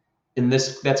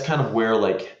this that's kind of where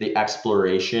like the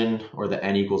exploration or the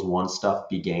n=1 stuff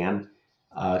began.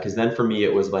 Because then for me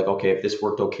it was like, okay, if this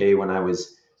worked okay when I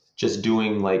was just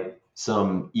doing like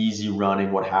some easy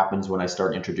running, what happens when I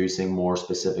start introducing more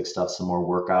specific stuff, some more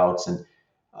workouts? And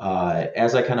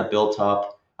as I kind of built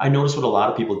up, I noticed what a lot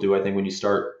of people do. I think when you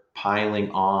start piling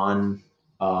on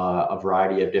a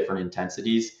variety of different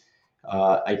intensities,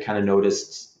 I kind of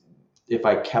noticed if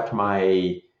I kept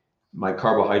my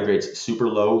carbohydrates super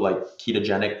low, like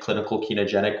ketogenic, clinical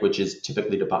ketogenic, which is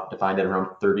typically defined at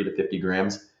around 30 to 50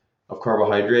 grams of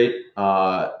carbohydrate,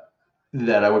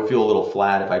 that I would feel a little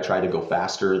flat if I tried to go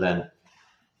faster than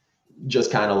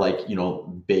just kind of like,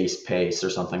 base pace or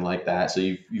something like that. So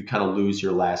you kind of lose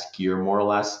your last gear more or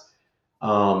less.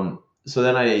 So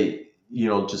then I,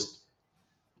 just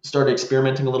started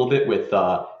experimenting a little bit with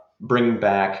bringing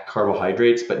back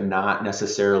carbohydrates, but not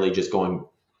necessarily just going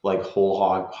like whole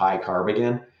hog high carb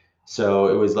again. So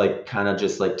it was like kind of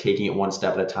just like taking it one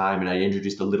step at a time. And I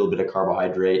introduced a little bit of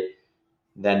carbohydrate,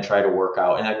 then try to work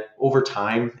out. And over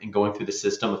time and going through the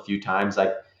system a few times,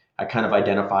 I kind of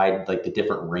identified like the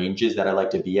different ranges that I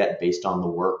like to be at based on the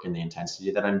work and the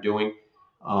intensity that I'm doing.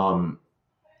 Um,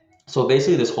 so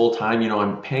basically this whole time,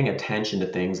 I'm paying attention to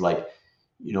things like,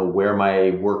 where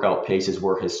my workout paces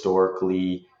were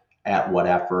historically, at what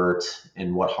effort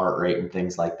and what heart rate and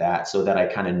things like that, so that I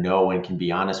kind of know and can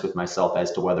be honest with myself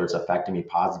as to whether it's affecting me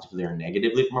positively or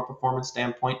negatively from a performance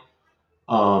standpoint.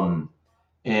 Um,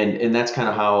 and that's kind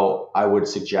of how I would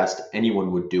suggest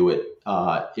anyone would do it.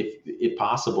 If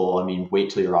possible, I mean,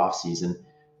 wait till your off season,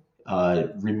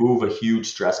 remove a huge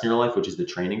stress in your life, which is the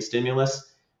training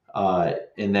stimulus,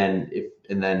 and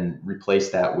then replace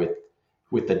that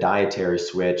with the dietary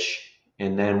switch.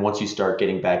 And then once you start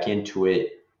getting back into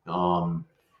it,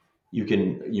 you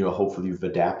can, hopefully you've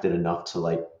adapted enough to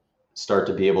like start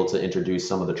to be able to introduce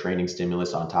some of the training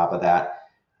stimulus on top of that.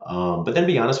 But then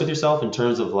be honest with yourself in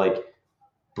terms of like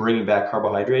bringing back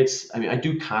carbohydrates. I mean, I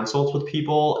do consults with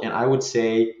people, and I would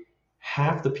say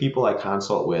half the people I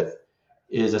consult with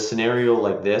is a scenario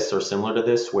like this or similar to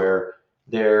this, where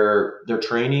they're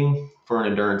training for an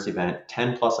endurance event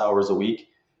 10 plus hours a week,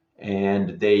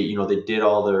 and they did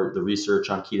all the research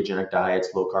on ketogenic diets,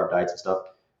 low carb diets and stuff,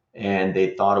 and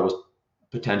they thought it was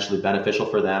potentially beneficial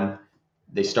for them.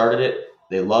 They started it,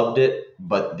 they loved it,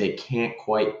 but they can't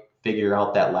quite figure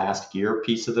out that last gear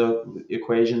piece of the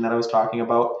equation that I was talking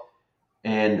about.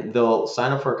 And they'll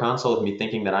sign up for a consult with me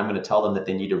thinking that I'm going to tell them that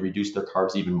they need to reduce their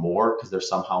carbs even more because they're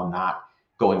somehow not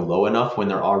going low enough when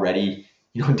they're already,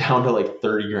 down to like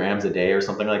 30 grams a day or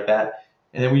something like that.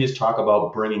 And then we just talk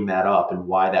about bringing that up and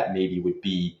why that maybe would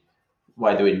be,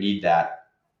 why they would need that.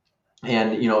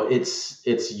 And,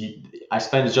 I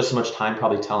spend just as much time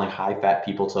probably telling high fat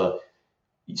people to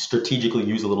strategically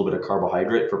use a little bit of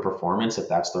carbohydrate for performance if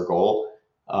that's their goal,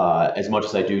 as much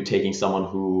as I do taking someone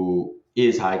who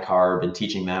is high carb and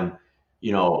teaching them,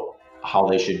 how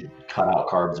they should cut out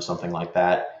carbs or something like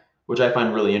that, which I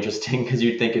find really interesting because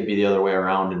you'd think it'd be the other way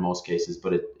around in most cases,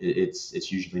 but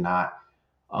it's usually not.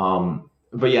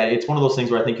 But yeah, it's one of those things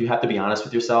where I think you have to be honest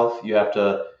with yourself. You have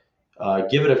to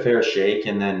give it a fair shake,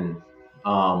 and then,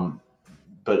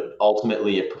 but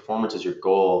ultimately, if performance is your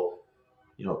goal,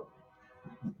 you know,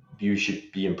 you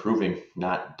should be improving,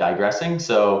 not digressing.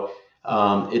 So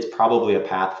it's probably a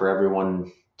path for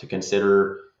everyone to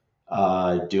consider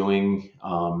doing.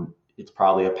 It's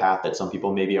probably a path that some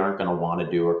people maybe aren't going to want to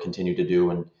do or continue to do,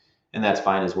 and that's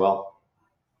fine as well.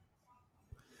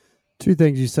 Two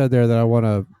things you said there that I want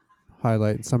to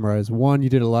highlight and summarize. One, you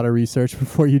did a lot of research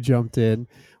before you jumped in,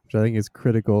 which I think is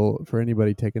critical for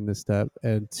anybody taking this step.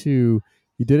 And two,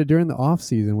 you did it during the off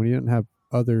season when you didn't have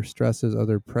other stresses,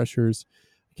 other pressures.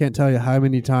 I can't tell you how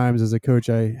many times as a coach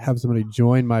I have somebody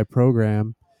join my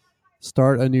program,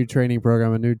 start a new training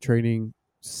program, a new training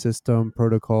system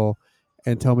protocol,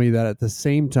 and tell me that at the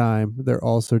same time they're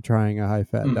also trying a high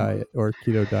fat Mhm. diet or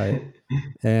keto diet.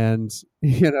 And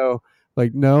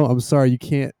like, no, I'm sorry, you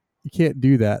can't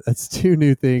do that. That's two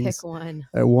new Pick things one.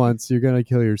 at once. You're gonna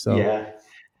kill yourself. Yeah.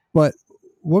 But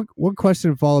one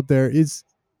question follow up there is,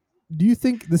 do you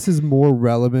think this is more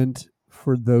relevant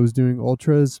for those doing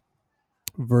ultras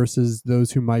versus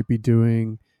those who might be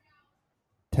doing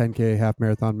 10K, half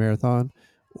marathon, marathon,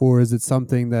 or is it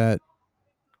something that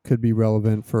could be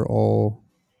relevant for all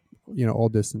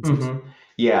distances? hmm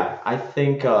Yeah, I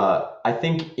think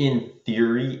in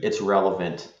theory it's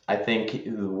relevant. I think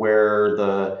where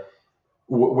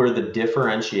the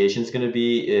differentiation is going to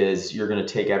be is you're going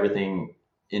to take everything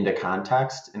into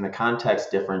context, and the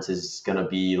context difference is going to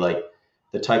be like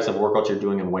the types of workouts you're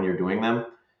doing and when you're doing them.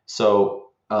 So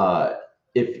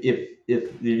if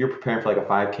you're preparing for like a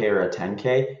 5K or a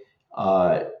 10K,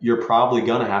 you're probably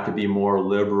going to have to be more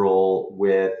liberal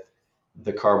with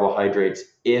the carbohydrates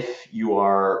if you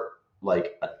are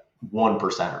like a one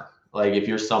percenter. Like if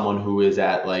you're someone who is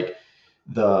at like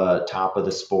the top of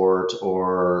the sport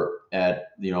or at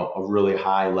a really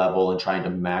high level and trying to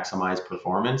maximize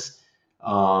performance,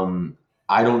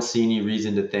 I don't see any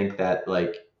reason to think that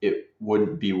like it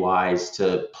wouldn't be wise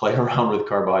to play around with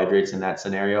carbohydrates in that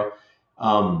scenario.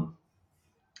 um,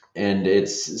 and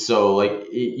it's so like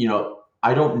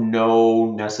I don't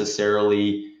know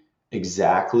necessarily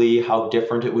exactly how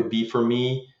different it would be for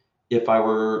me if I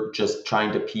were just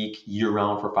trying to peak year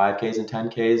round for 5Ks and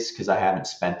 10Ks, because I haven't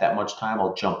spent that much time.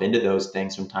 I'll jump into those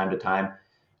things from time to time,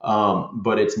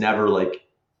 but it's never like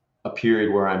a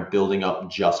period where I'm building up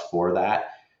just for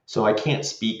that. So I can't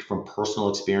speak from personal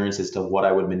experience as to what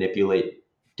I would manipulate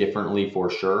differently for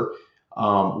sure.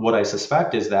 What I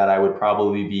suspect is that I would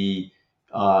probably be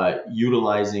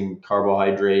utilizing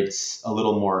carbohydrates a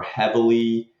little more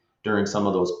heavily during some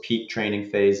of those peak training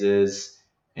phases,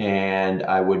 and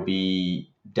I would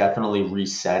be definitely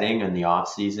resetting in the off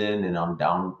season and on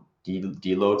down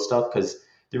deload stuff, because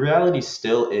the reality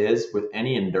still is with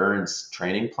any endurance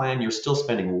training plan, you're still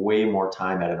spending way more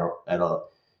time at a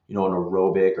an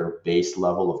aerobic or base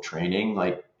level of training.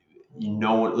 Like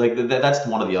like that's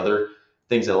one of the other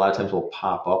things that a lot of times will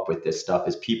pop up with this stuff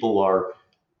is people are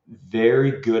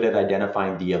very good at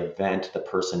identifying the event the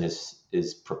person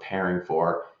is preparing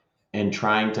for and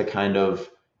trying to kind of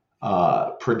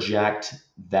project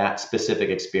that specific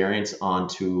experience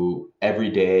onto every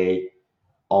day,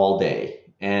 all day.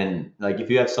 And like if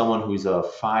you have someone who's a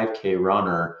 5K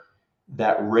runner,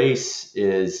 that race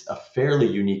is a fairly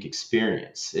unique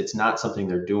experience. It's not something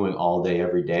they're doing all day,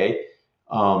 every day.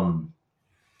 Um,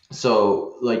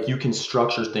 so like you can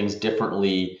structure things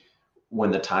differently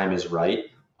when the time is right.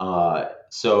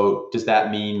 So does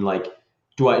that mean like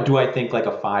do I think like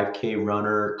a 5K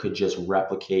runner could just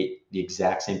replicate the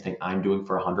exact same thing I'm doing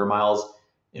for 100 miles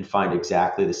and find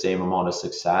exactly the same amount of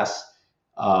success?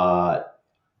 Uh,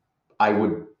 I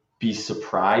would be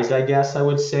surprised, I guess I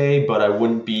would say, but I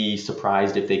wouldn't be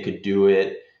surprised if they could do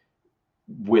it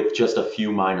with just a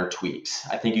few minor tweaks.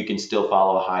 I think you can still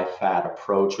follow a high fat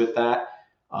approach with that,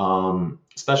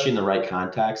 especially in the right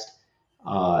context.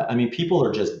 I mean, people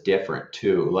are just different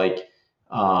too. Like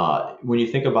when you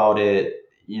think about it,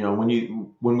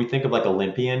 when we think of like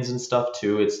Olympians and stuff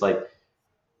too, it's like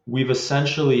we've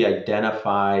essentially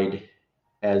identified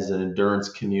as an endurance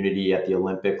community at the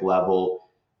Olympic level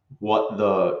what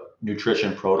the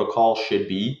nutrition protocol should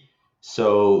be.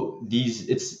 So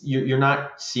you're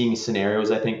not seeing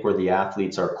scenarios, I think, where the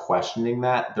athletes are questioning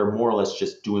that. They're more or less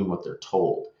just doing what they're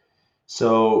told.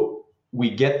 So we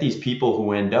get these people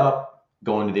who end up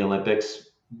going to the Olympics,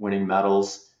 winning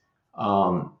medals.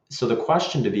 So the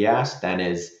question to be asked then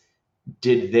is,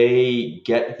 did they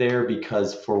get there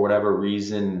because for whatever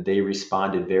reason they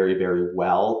responded very, very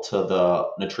well to the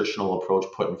nutritional approach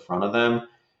put in front of them?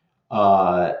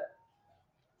 Uh,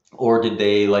 or did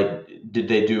they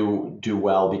do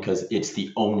well because it's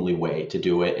the only way to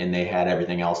do it and they had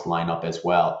everything else line up as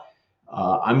well?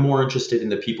 I'm more interested in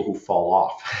the people who fall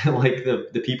off, like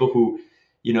the people who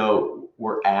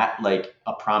were at like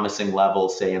a promising level,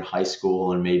 say in high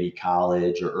school and maybe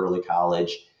college or early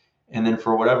college, and then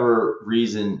for whatever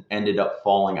reason ended up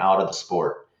falling out of the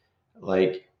sport.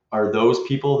 Like, are those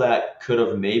people that could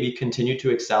have maybe continued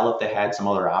to excel if they had some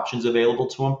other options available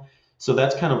to them? So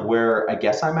that's kind of where I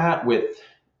guess I'm at with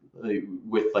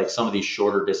like some of these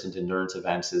shorter distance endurance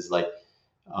events is like,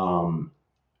 um,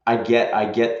 I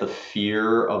get the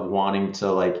fear of wanting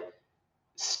to like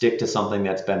stick to something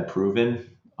that's been proven.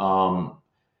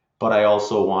 But I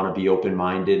also want to be open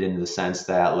minded in the sense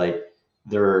that like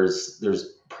there's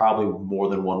probably more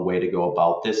than one way to go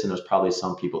about this, and there's probably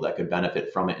some people that could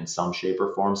benefit from it in some shape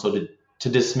or form. So to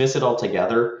dismiss it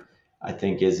altogether, I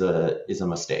think is a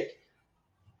mistake.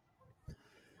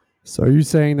 So are you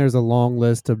saying there's a long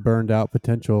list of burned out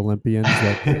potential Olympians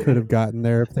that could have gotten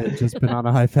there if they had just been on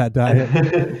a high fat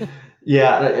diet?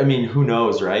 Yeah, I mean, who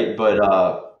knows, right? But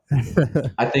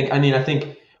I think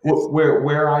It's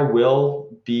where I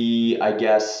will be, I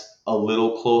guess, a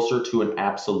little closer to an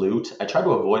absolute. I try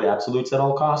to avoid absolutes at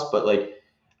all costs, but like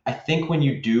I think when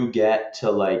you do get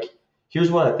to like, here's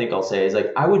what I think I'll say is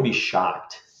like I would be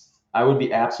shocked. I would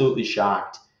be absolutely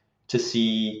shocked to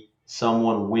see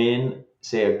someone win,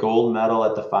 say, a gold medal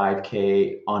at the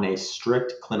 5K on a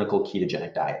strict clinical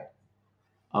ketogenic diet.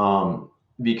 Um,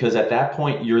 because at that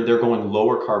point they're going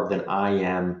lower carb than I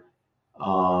am.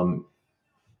 Um,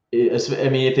 I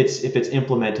mean, if it's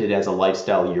implemented as a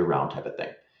lifestyle year round type of thing.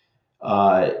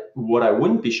 What I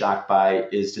wouldn't be shocked by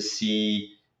is to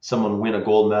see someone win a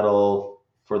gold medal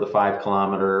for the 5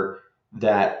 kilometer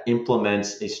that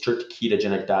implements a strict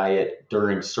ketogenic diet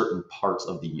during certain parts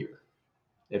of the year.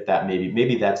 If that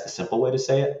maybe that's the simple way to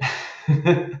say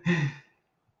it.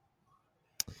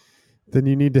 Then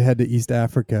you need to head to East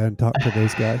Africa and talk to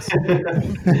those guys.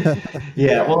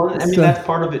 Yeah, well, I mean So that's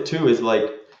part of it too. Is like,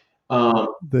 um,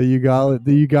 the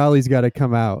Ugali's got to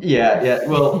come out. yeah, yeah.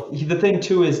 Well, the thing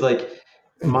too is like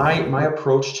my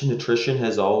approach to nutrition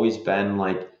has always been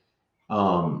like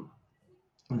um,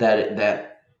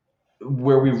 that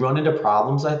where we run into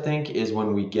problems, I think, is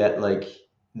when we get like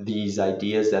these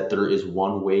ideas that there is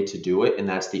one way to do it and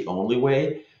that's the only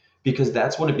way, because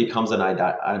that's when it becomes like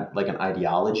an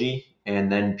ideology,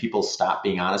 and then people stop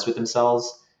being honest with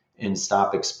themselves and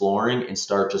stop exploring and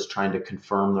start just trying to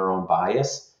confirm their own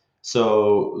bias.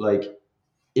 So like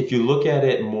if you look at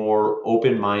it more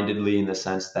open-mindedly in the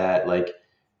sense that like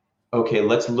okay,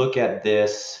 let's look at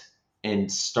this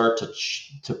and start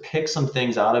to pick some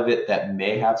things out of it that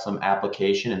may have some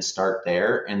application and start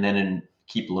there, and then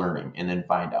keep learning and then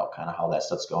find out kind of how that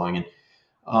stuff's going. And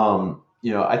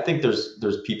I think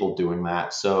there's people doing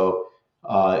that, so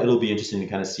it'll be interesting to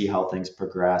kind of see how things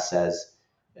progress as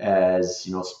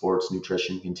sports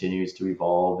nutrition continues to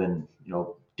evolve, and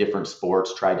different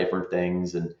sports try different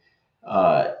things, and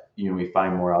we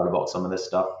find more out about some of this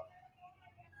stuff.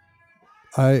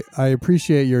 I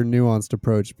appreciate your nuanced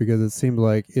approach because it seemed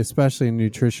like, especially in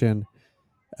nutrition,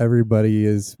 everybody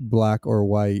is black or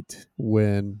white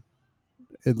when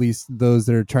at least those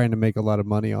that are trying to make a lot of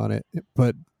money on it.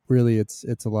 But really, it's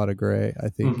a lot of gray, I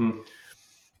think, Mm-hmm.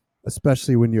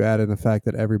 especially when you add in the fact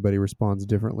that everybody responds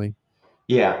differently.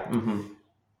 Yeah. Mm-hmm.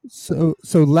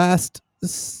 So last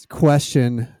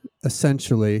question,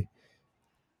 essentially,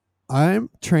 I'm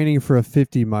training for a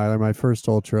 50 miler, my first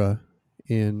ultra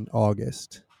in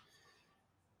August.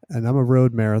 And I'm a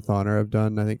road marathoner. I've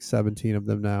done, I think, 17 of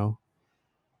them now.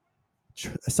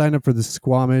 I signed up for the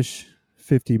Squamish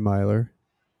 50 miler,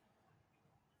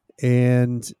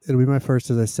 and it'll be my first,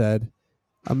 as I said.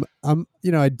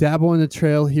 I dabble in the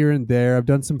trail here and there. I've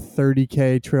done some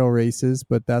 30K trail races,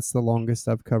 but that's the longest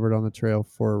I've covered on the trail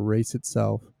for a race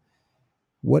itself.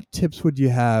 What tips would you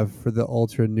have for the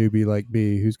ultra newbie like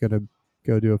me who's going to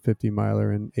go do a 50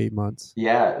 miler in 8 months?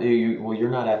 Yeah. Well, you're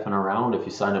not effing around if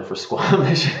you sign up for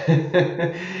Squamish.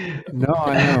 No,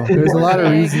 I know. There's a lot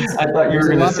of reasons. I thought you were There's a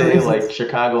going to lot of say reasons. like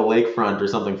Chicago lakefront or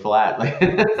something flat. Like,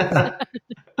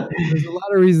 There's a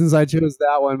lot of reasons I chose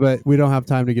that one, but we don't have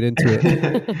time to get into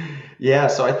it. yeah.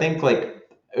 So I think like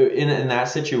in that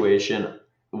situation,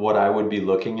 what I would be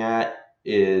looking at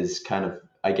is kind of,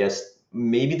 I guess,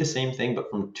 maybe the same thing, but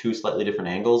from two slightly different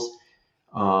angles.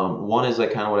 One is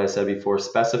like kind of what I said before,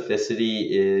 specificity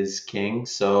is king.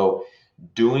 So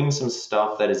doing some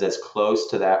stuff that is as close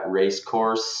to that race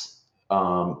course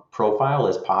profile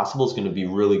as possible is going to be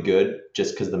really good,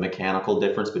 just because the mechanical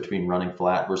difference between running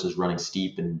flat versus running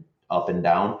steep and up and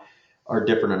down are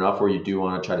different enough where you do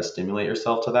want to try to stimulate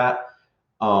yourself to that.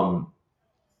 Um,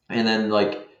 and then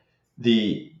like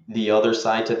the other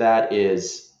side to that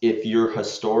is if you're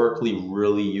historically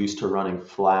really used to running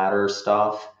flatter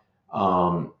stuff,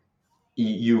 um,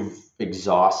 you've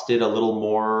exhausted a little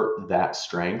more that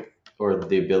strength or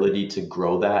the ability to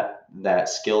grow that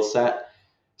skill set.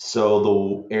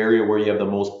 So the area where you have the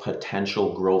most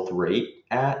potential growth rate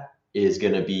at is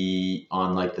going to be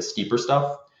on like the steeper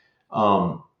stuff.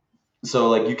 Um, so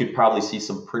like you could probably see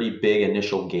some pretty big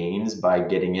initial gains by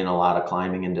getting in a lot of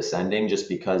climbing and descending, just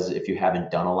because if you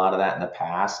haven't done a lot of that in the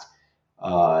past,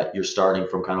 you're starting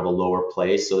from kind of a lower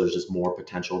place. So there's just more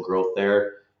potential growth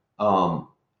there.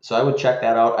 So I would check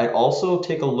that out. I'd also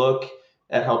take a look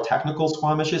at how technical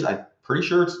Squamish is. I'm pretty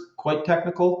sure it's quite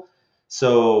technical.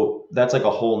 So that's like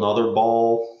a whole nother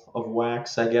ball of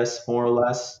wax, I guess, more or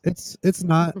less. It's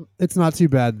not too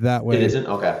bad that It way. isn't?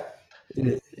 Okay.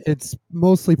 It's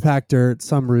mostly packed dirt,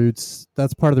 some roots.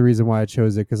 That's part of the reason why I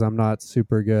chose it, because I'm not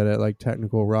super good at like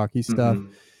technical rocky stuff. Hmm.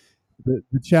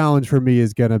 The challenge for me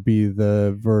is going to be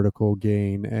the vertical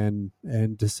gain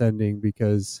and descending,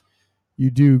 because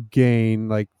you do gain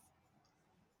like,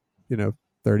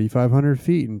 3,500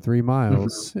 feet in 3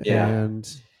 miles, Yeah. and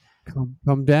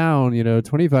come down,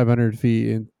 2,500 feet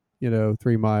in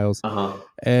 3 miles. Uh-huh.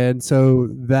 And so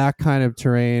that kind of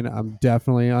terrain I'm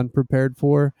definitely unprepared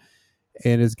for,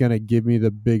 and is going to give me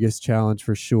the biggest challenge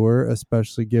for sure,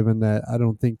 especially given that I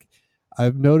don't think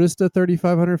I've noticed a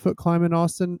 3,500-foot climb in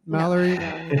Austin, No, Mallory. no,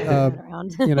 Uh,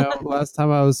 not around. last time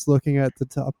I was looking at the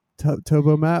top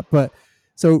Tobo map, but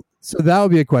so that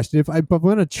would be a question. If I'm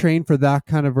going to train for that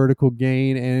kind of vertical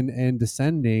gain and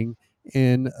descending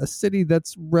in a city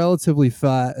that's relatively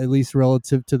flat, at least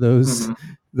relative to those Hmm.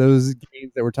 those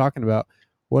gains that we're talking about,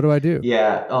 what do I do?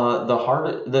 Yeah, the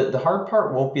hard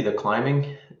part won't be the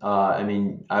climbing. I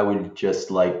mean, I would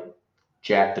just like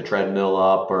jack the treadmill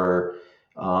up or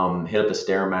hit up the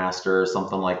stairmaster or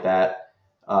something like that,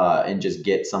 and just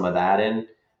get some of that in.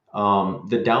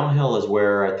 The downhill is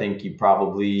where I think you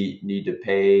probably need to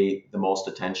pay the most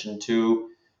attention to,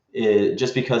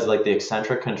 just because like the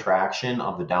eccentric contraction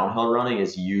of the downhill running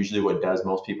is usually what does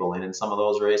most people in some of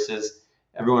those races.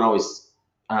 Everyone always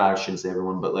I shouldn't say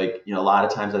everyone, but like, a lot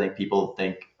of times I think people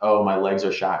think, oh, my legs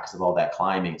are shot because of all that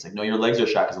climbing. It's like, no, your legs are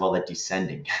shot because of all that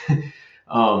descending.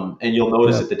 And you'll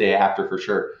notice Yep. it the day after for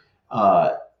sure.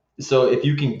 Uh, so if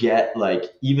you can get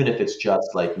like, even if it's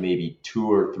just like maybe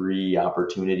 2 or 3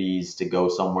 opportunities to go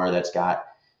somewhere that's got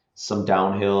some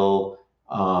downhill,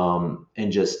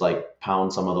 and just like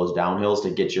pound some of those downhills to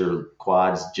get your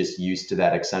quads just used to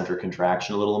that eccentric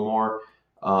contraction a little more.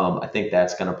 I think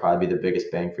that's going to probably be the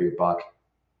biggest bang for your buck.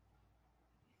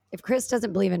 If Chris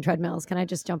doesn't believe in treadmills, can I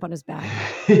just jump on his back?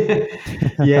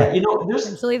 Yeah, there's.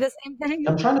 Essentially the same thing.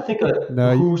 I'm trying to think of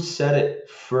No. who said it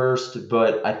first,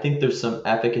 but I think there's some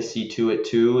efficacy to it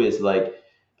too. Is like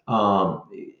um,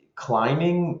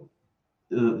 climbing,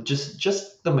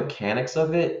 just the mechanics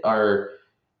of it are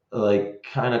like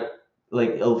kind of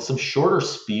like some shorter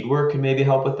speed work can maybe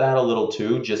help with that a little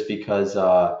too, just because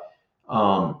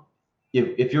um,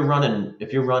 if you're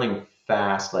running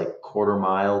fast, like quarter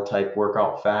mile type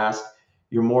workout fast,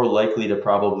 you're more likely to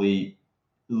probably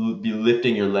be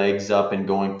lifting your legs up and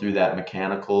going through that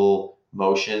mechanical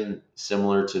motion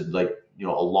similar to like a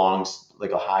long,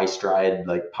 like a high stride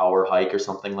like power hike or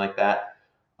something like that.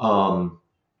 Um,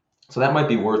 so that might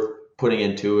be worth putting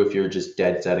into if you're just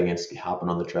dead set against hopping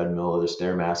on the treadmill or the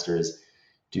stairmaster, is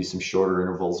do some shorter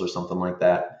intervals or something like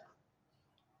that.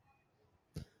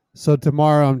 So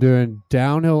tomorrow I'm doing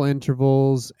downhill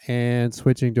intervals and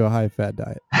switching to a high fat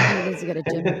diet. He needs to get a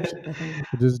gym membership, I think.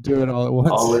 We'll just do it all at once.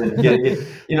 All in.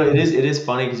 It is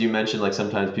funny because you mentioned like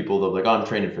sometimes people they'll be like, oh, I'm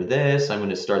training for this. I'm going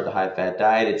to start the high fat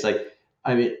diet. It's like,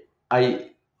 I mean, I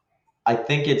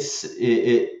think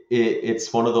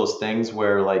it's one of those things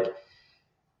where like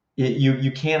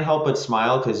you can't help but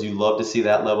smile because you love to see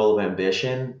that level of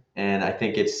ambition, and I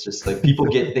think it's just like people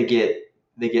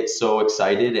they get so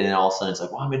excited, and then all of a sudden it's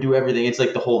like, well, I'm gonna do everything. It's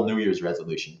like the whole New Year's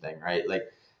resolution thing, right? Like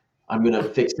I'm gonna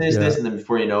fix this, Yeah. and then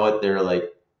before you know it, they're like,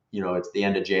 it's the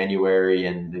end of January,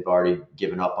 and they've already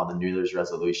given up on the New Year's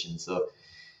resolution. So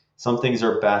some things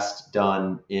are best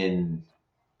done in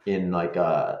like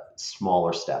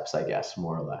smaller steps, I guess,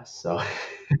 more or less. So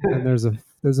And there's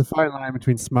a fine line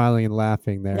between smiling and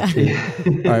laughing there Yeah.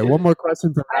 too. All right, one more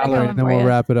question from I got Mallory, one and then for we'll you.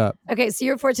 wrap it up. Okay, so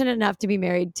you're fortunate enough to be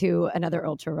married to another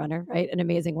ultra runner, right? An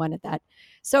amazing one at that.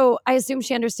 So I assume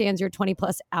she understands your 20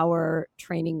 plus hour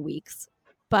training weeks,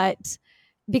 but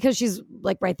because she's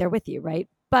like right there with you, right?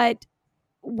 But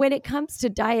when it comes to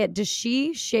diet, does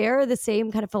she share the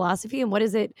same kind of philosophy? And what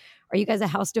is it? Are you guys a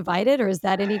house divided, or is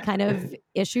that any kind of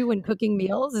issue when cooking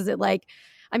meals? Is it like,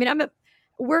 I mean,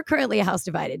 we're currently a house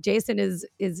divided. Jason is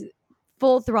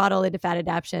full throttle into fat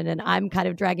adaptation, and I'm kind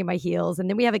of dragging my heels. And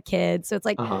then we have a kid, so it's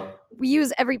like uh-huh. we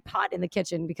use every pot in the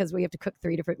kitchen because we have to cook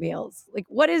 3 different meals. Like,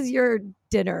 what is your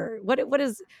dinner? What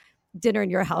does dinner in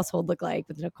your household look like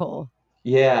with Nicole?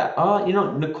 Yeah,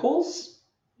 Nicole's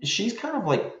she's kind of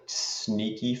like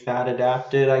sneaky fat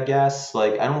adapted, I guess.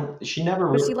 Like I don't she never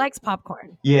But she really. likes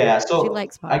popcorn. Yeah, She so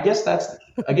likes I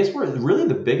popcorn. guess we're really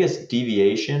the biggest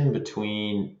deviation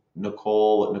between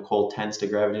what Nicole tends to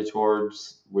gravitate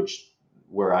towards, which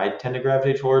where I tend to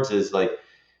gravitate towards is like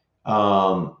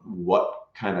what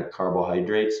kind of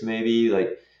carbohydrates maybe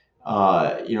like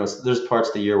there's parts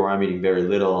of the year where I'm eating very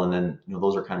little, and then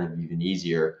those are kind of even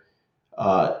easier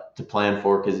to plan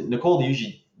for because Nicole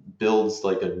usually builds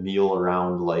like a meal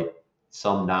around like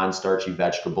some non-starchy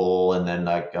vegetable, and then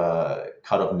like a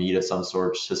cut of meat of some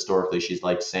sort. Historically, she's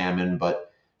liked salmon,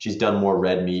 but she's done more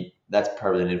red meat. That's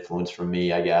probably an influence from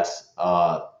me, I guess.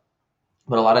 But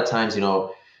a lot of times,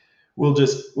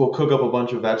 we'll cook up a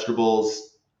bunch of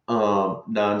vegetables,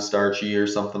 non-starchy or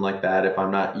something like that if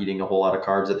I'm not eating a whole lot of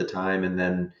carbs at the time, and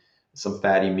then some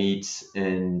fatty meats,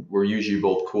 and we're usually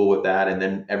both cool with that. And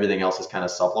then everything else is kind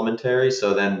of supplementary.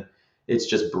 So then it's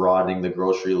just broadening the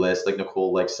grocery list. Like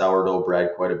Nicole likes sourdough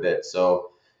bread quite a bit.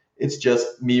 So it's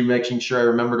just me making sure I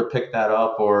remember to pick that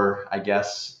up, or I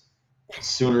guess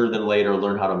sooner than later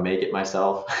learn how to make it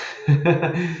myself.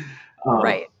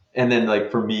 Right. And then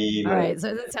like for me, All like, right.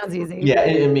 So that sounds easy. yeah,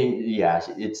 I mean, yeah,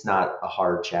 it's not a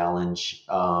hard challenge.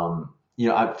 For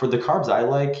the carbs I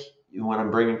like, when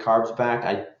I'm bringing carbs back,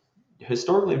 I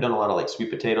historically have done a lot of like sweet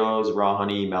potatoes, raw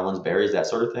honey, melons, berries, that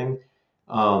sort of thing.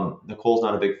 Nicole's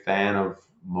not a big fan of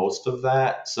most of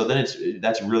that, so then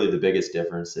that's really the biggest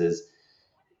difference is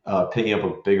picking up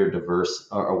a bigger diverse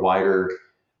or a wider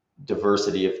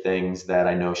diversity of things that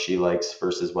I know she likes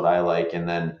versus what I like, and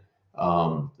then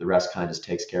the rest kind of just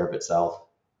takes care of itself.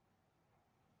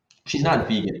 She's not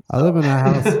vegan. I live in a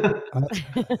house.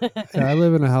 So. I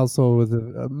live in a household with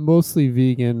a mostly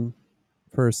vegan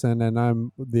person, and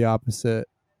I'm the opposite,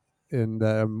 and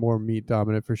I'm more meat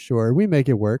dominant for sure. We make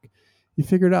it work. You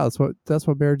figure it out. That's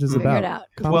what marriage is Figure about. it out.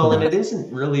 Well, and it Compromise.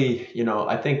 isn't really,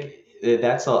 I think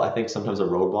I think sometimes a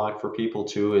roadblock for people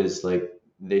too is like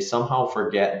they somehow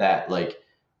forget that like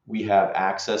we have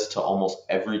access to almost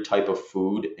every type of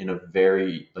food in a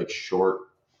very like short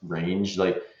range.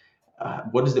 Like,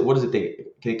 what is it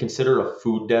they consider a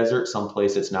food desert?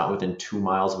 Someplace that's not within 2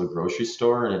 miles of a grocery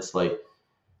store, and it's like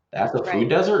that's a food Right.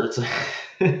 desert. It's like,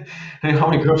 I mean, how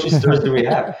many grocery stores do we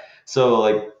have? So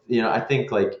like, I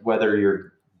think like whether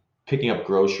you're picking up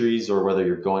groceries or whether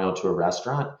you're going out to a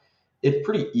restaurant, it's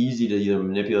pretty easy to either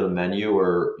manipulate a menu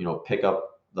or, pick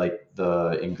up like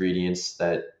the ingredients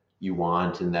that you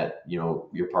want and that,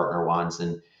 your partner wants,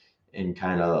 and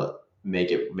kind of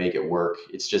make it work.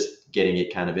 It's just getting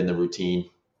it kind of in the routine.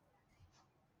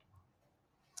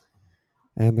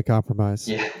 And the compromise.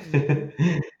 Yeah.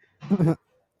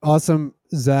 Awesome,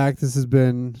 Zach. This has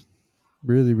been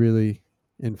really, really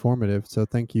informative. So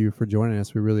thank you for joining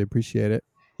us. We really appreciate it.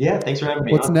 Yeah. Thanks for having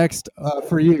me What's on. next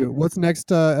for you? What's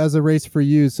next as a race for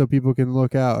you so people can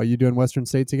look out? Are you doing Western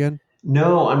States again?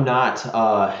 No, I'm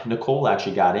not. Nicole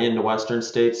actually got into Western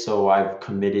States, so I've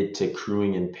committed to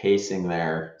crewing and pacing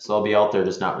there. So I'll be out there,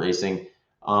 just not racing.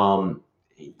 Um,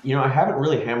 I haven't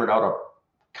really hammered out a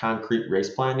concrete race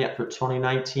plan yet for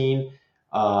 2019.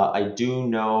 I do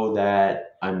know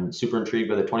that I'm super intrigued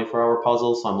by the 24-hour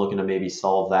puzzle, so I'm looking to maybe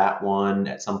solve that one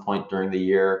at some point during the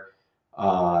year.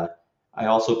 Uh, I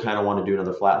also kind of want to do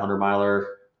another flat 100-miler.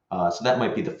 So that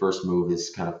might be the first move, is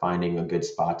kind of finding a good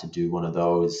spot to do one of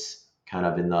those kind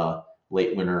of in the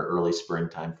late winter, early spring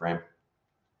time frame.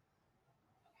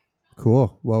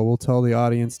 Cool. Well, we'll tell the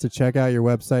audience to check out your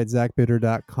website,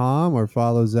 zachbitter.com, or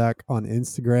follow Zach on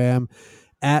Instagram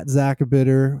at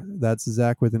ZachBitter. That's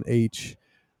Zach with an H,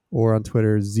 or on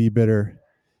Twitter, ZBitter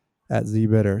at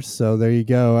ZBitter. So there you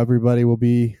go. Everybody will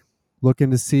be looking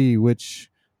to see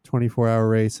which 24-hour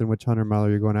race and which 100-miler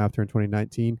you're going after in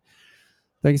 2019.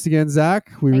 Thanks again,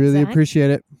 Zach. We really Zach.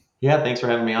 appreciate it. Yeah, thanks for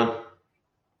having me on.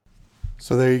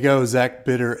 So there you go, Zach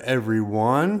Bitter,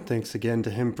 everyone. Thanks again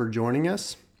to him for joining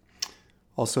us.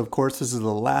 Also, of course, this is the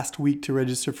last week to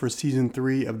register for Season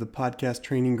 3 of the podcast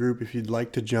training group if you'd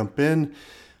like to jump in.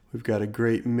 We've got a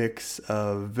great mix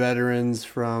of veterans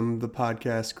from the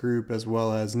podcast group as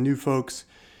well as new folks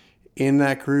in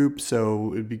that group.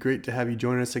 So it'd be great to have you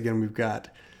join us. Again, we've got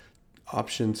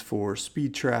options for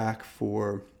speed track,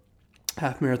 for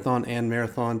half marathon and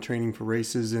marathon training for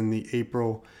races in the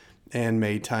April and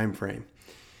May timeframe.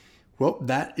 Well,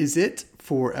 that is it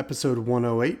for episode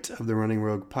 108 of the Running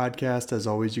Rogue podcast. As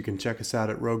always, you can check us out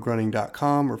at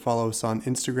roguerunning.com or follow us on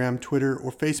Instagram, Twitter,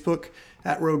 or Facebook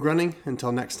at Rogue Running.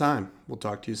 Until next time, we'll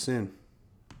talk to you soon.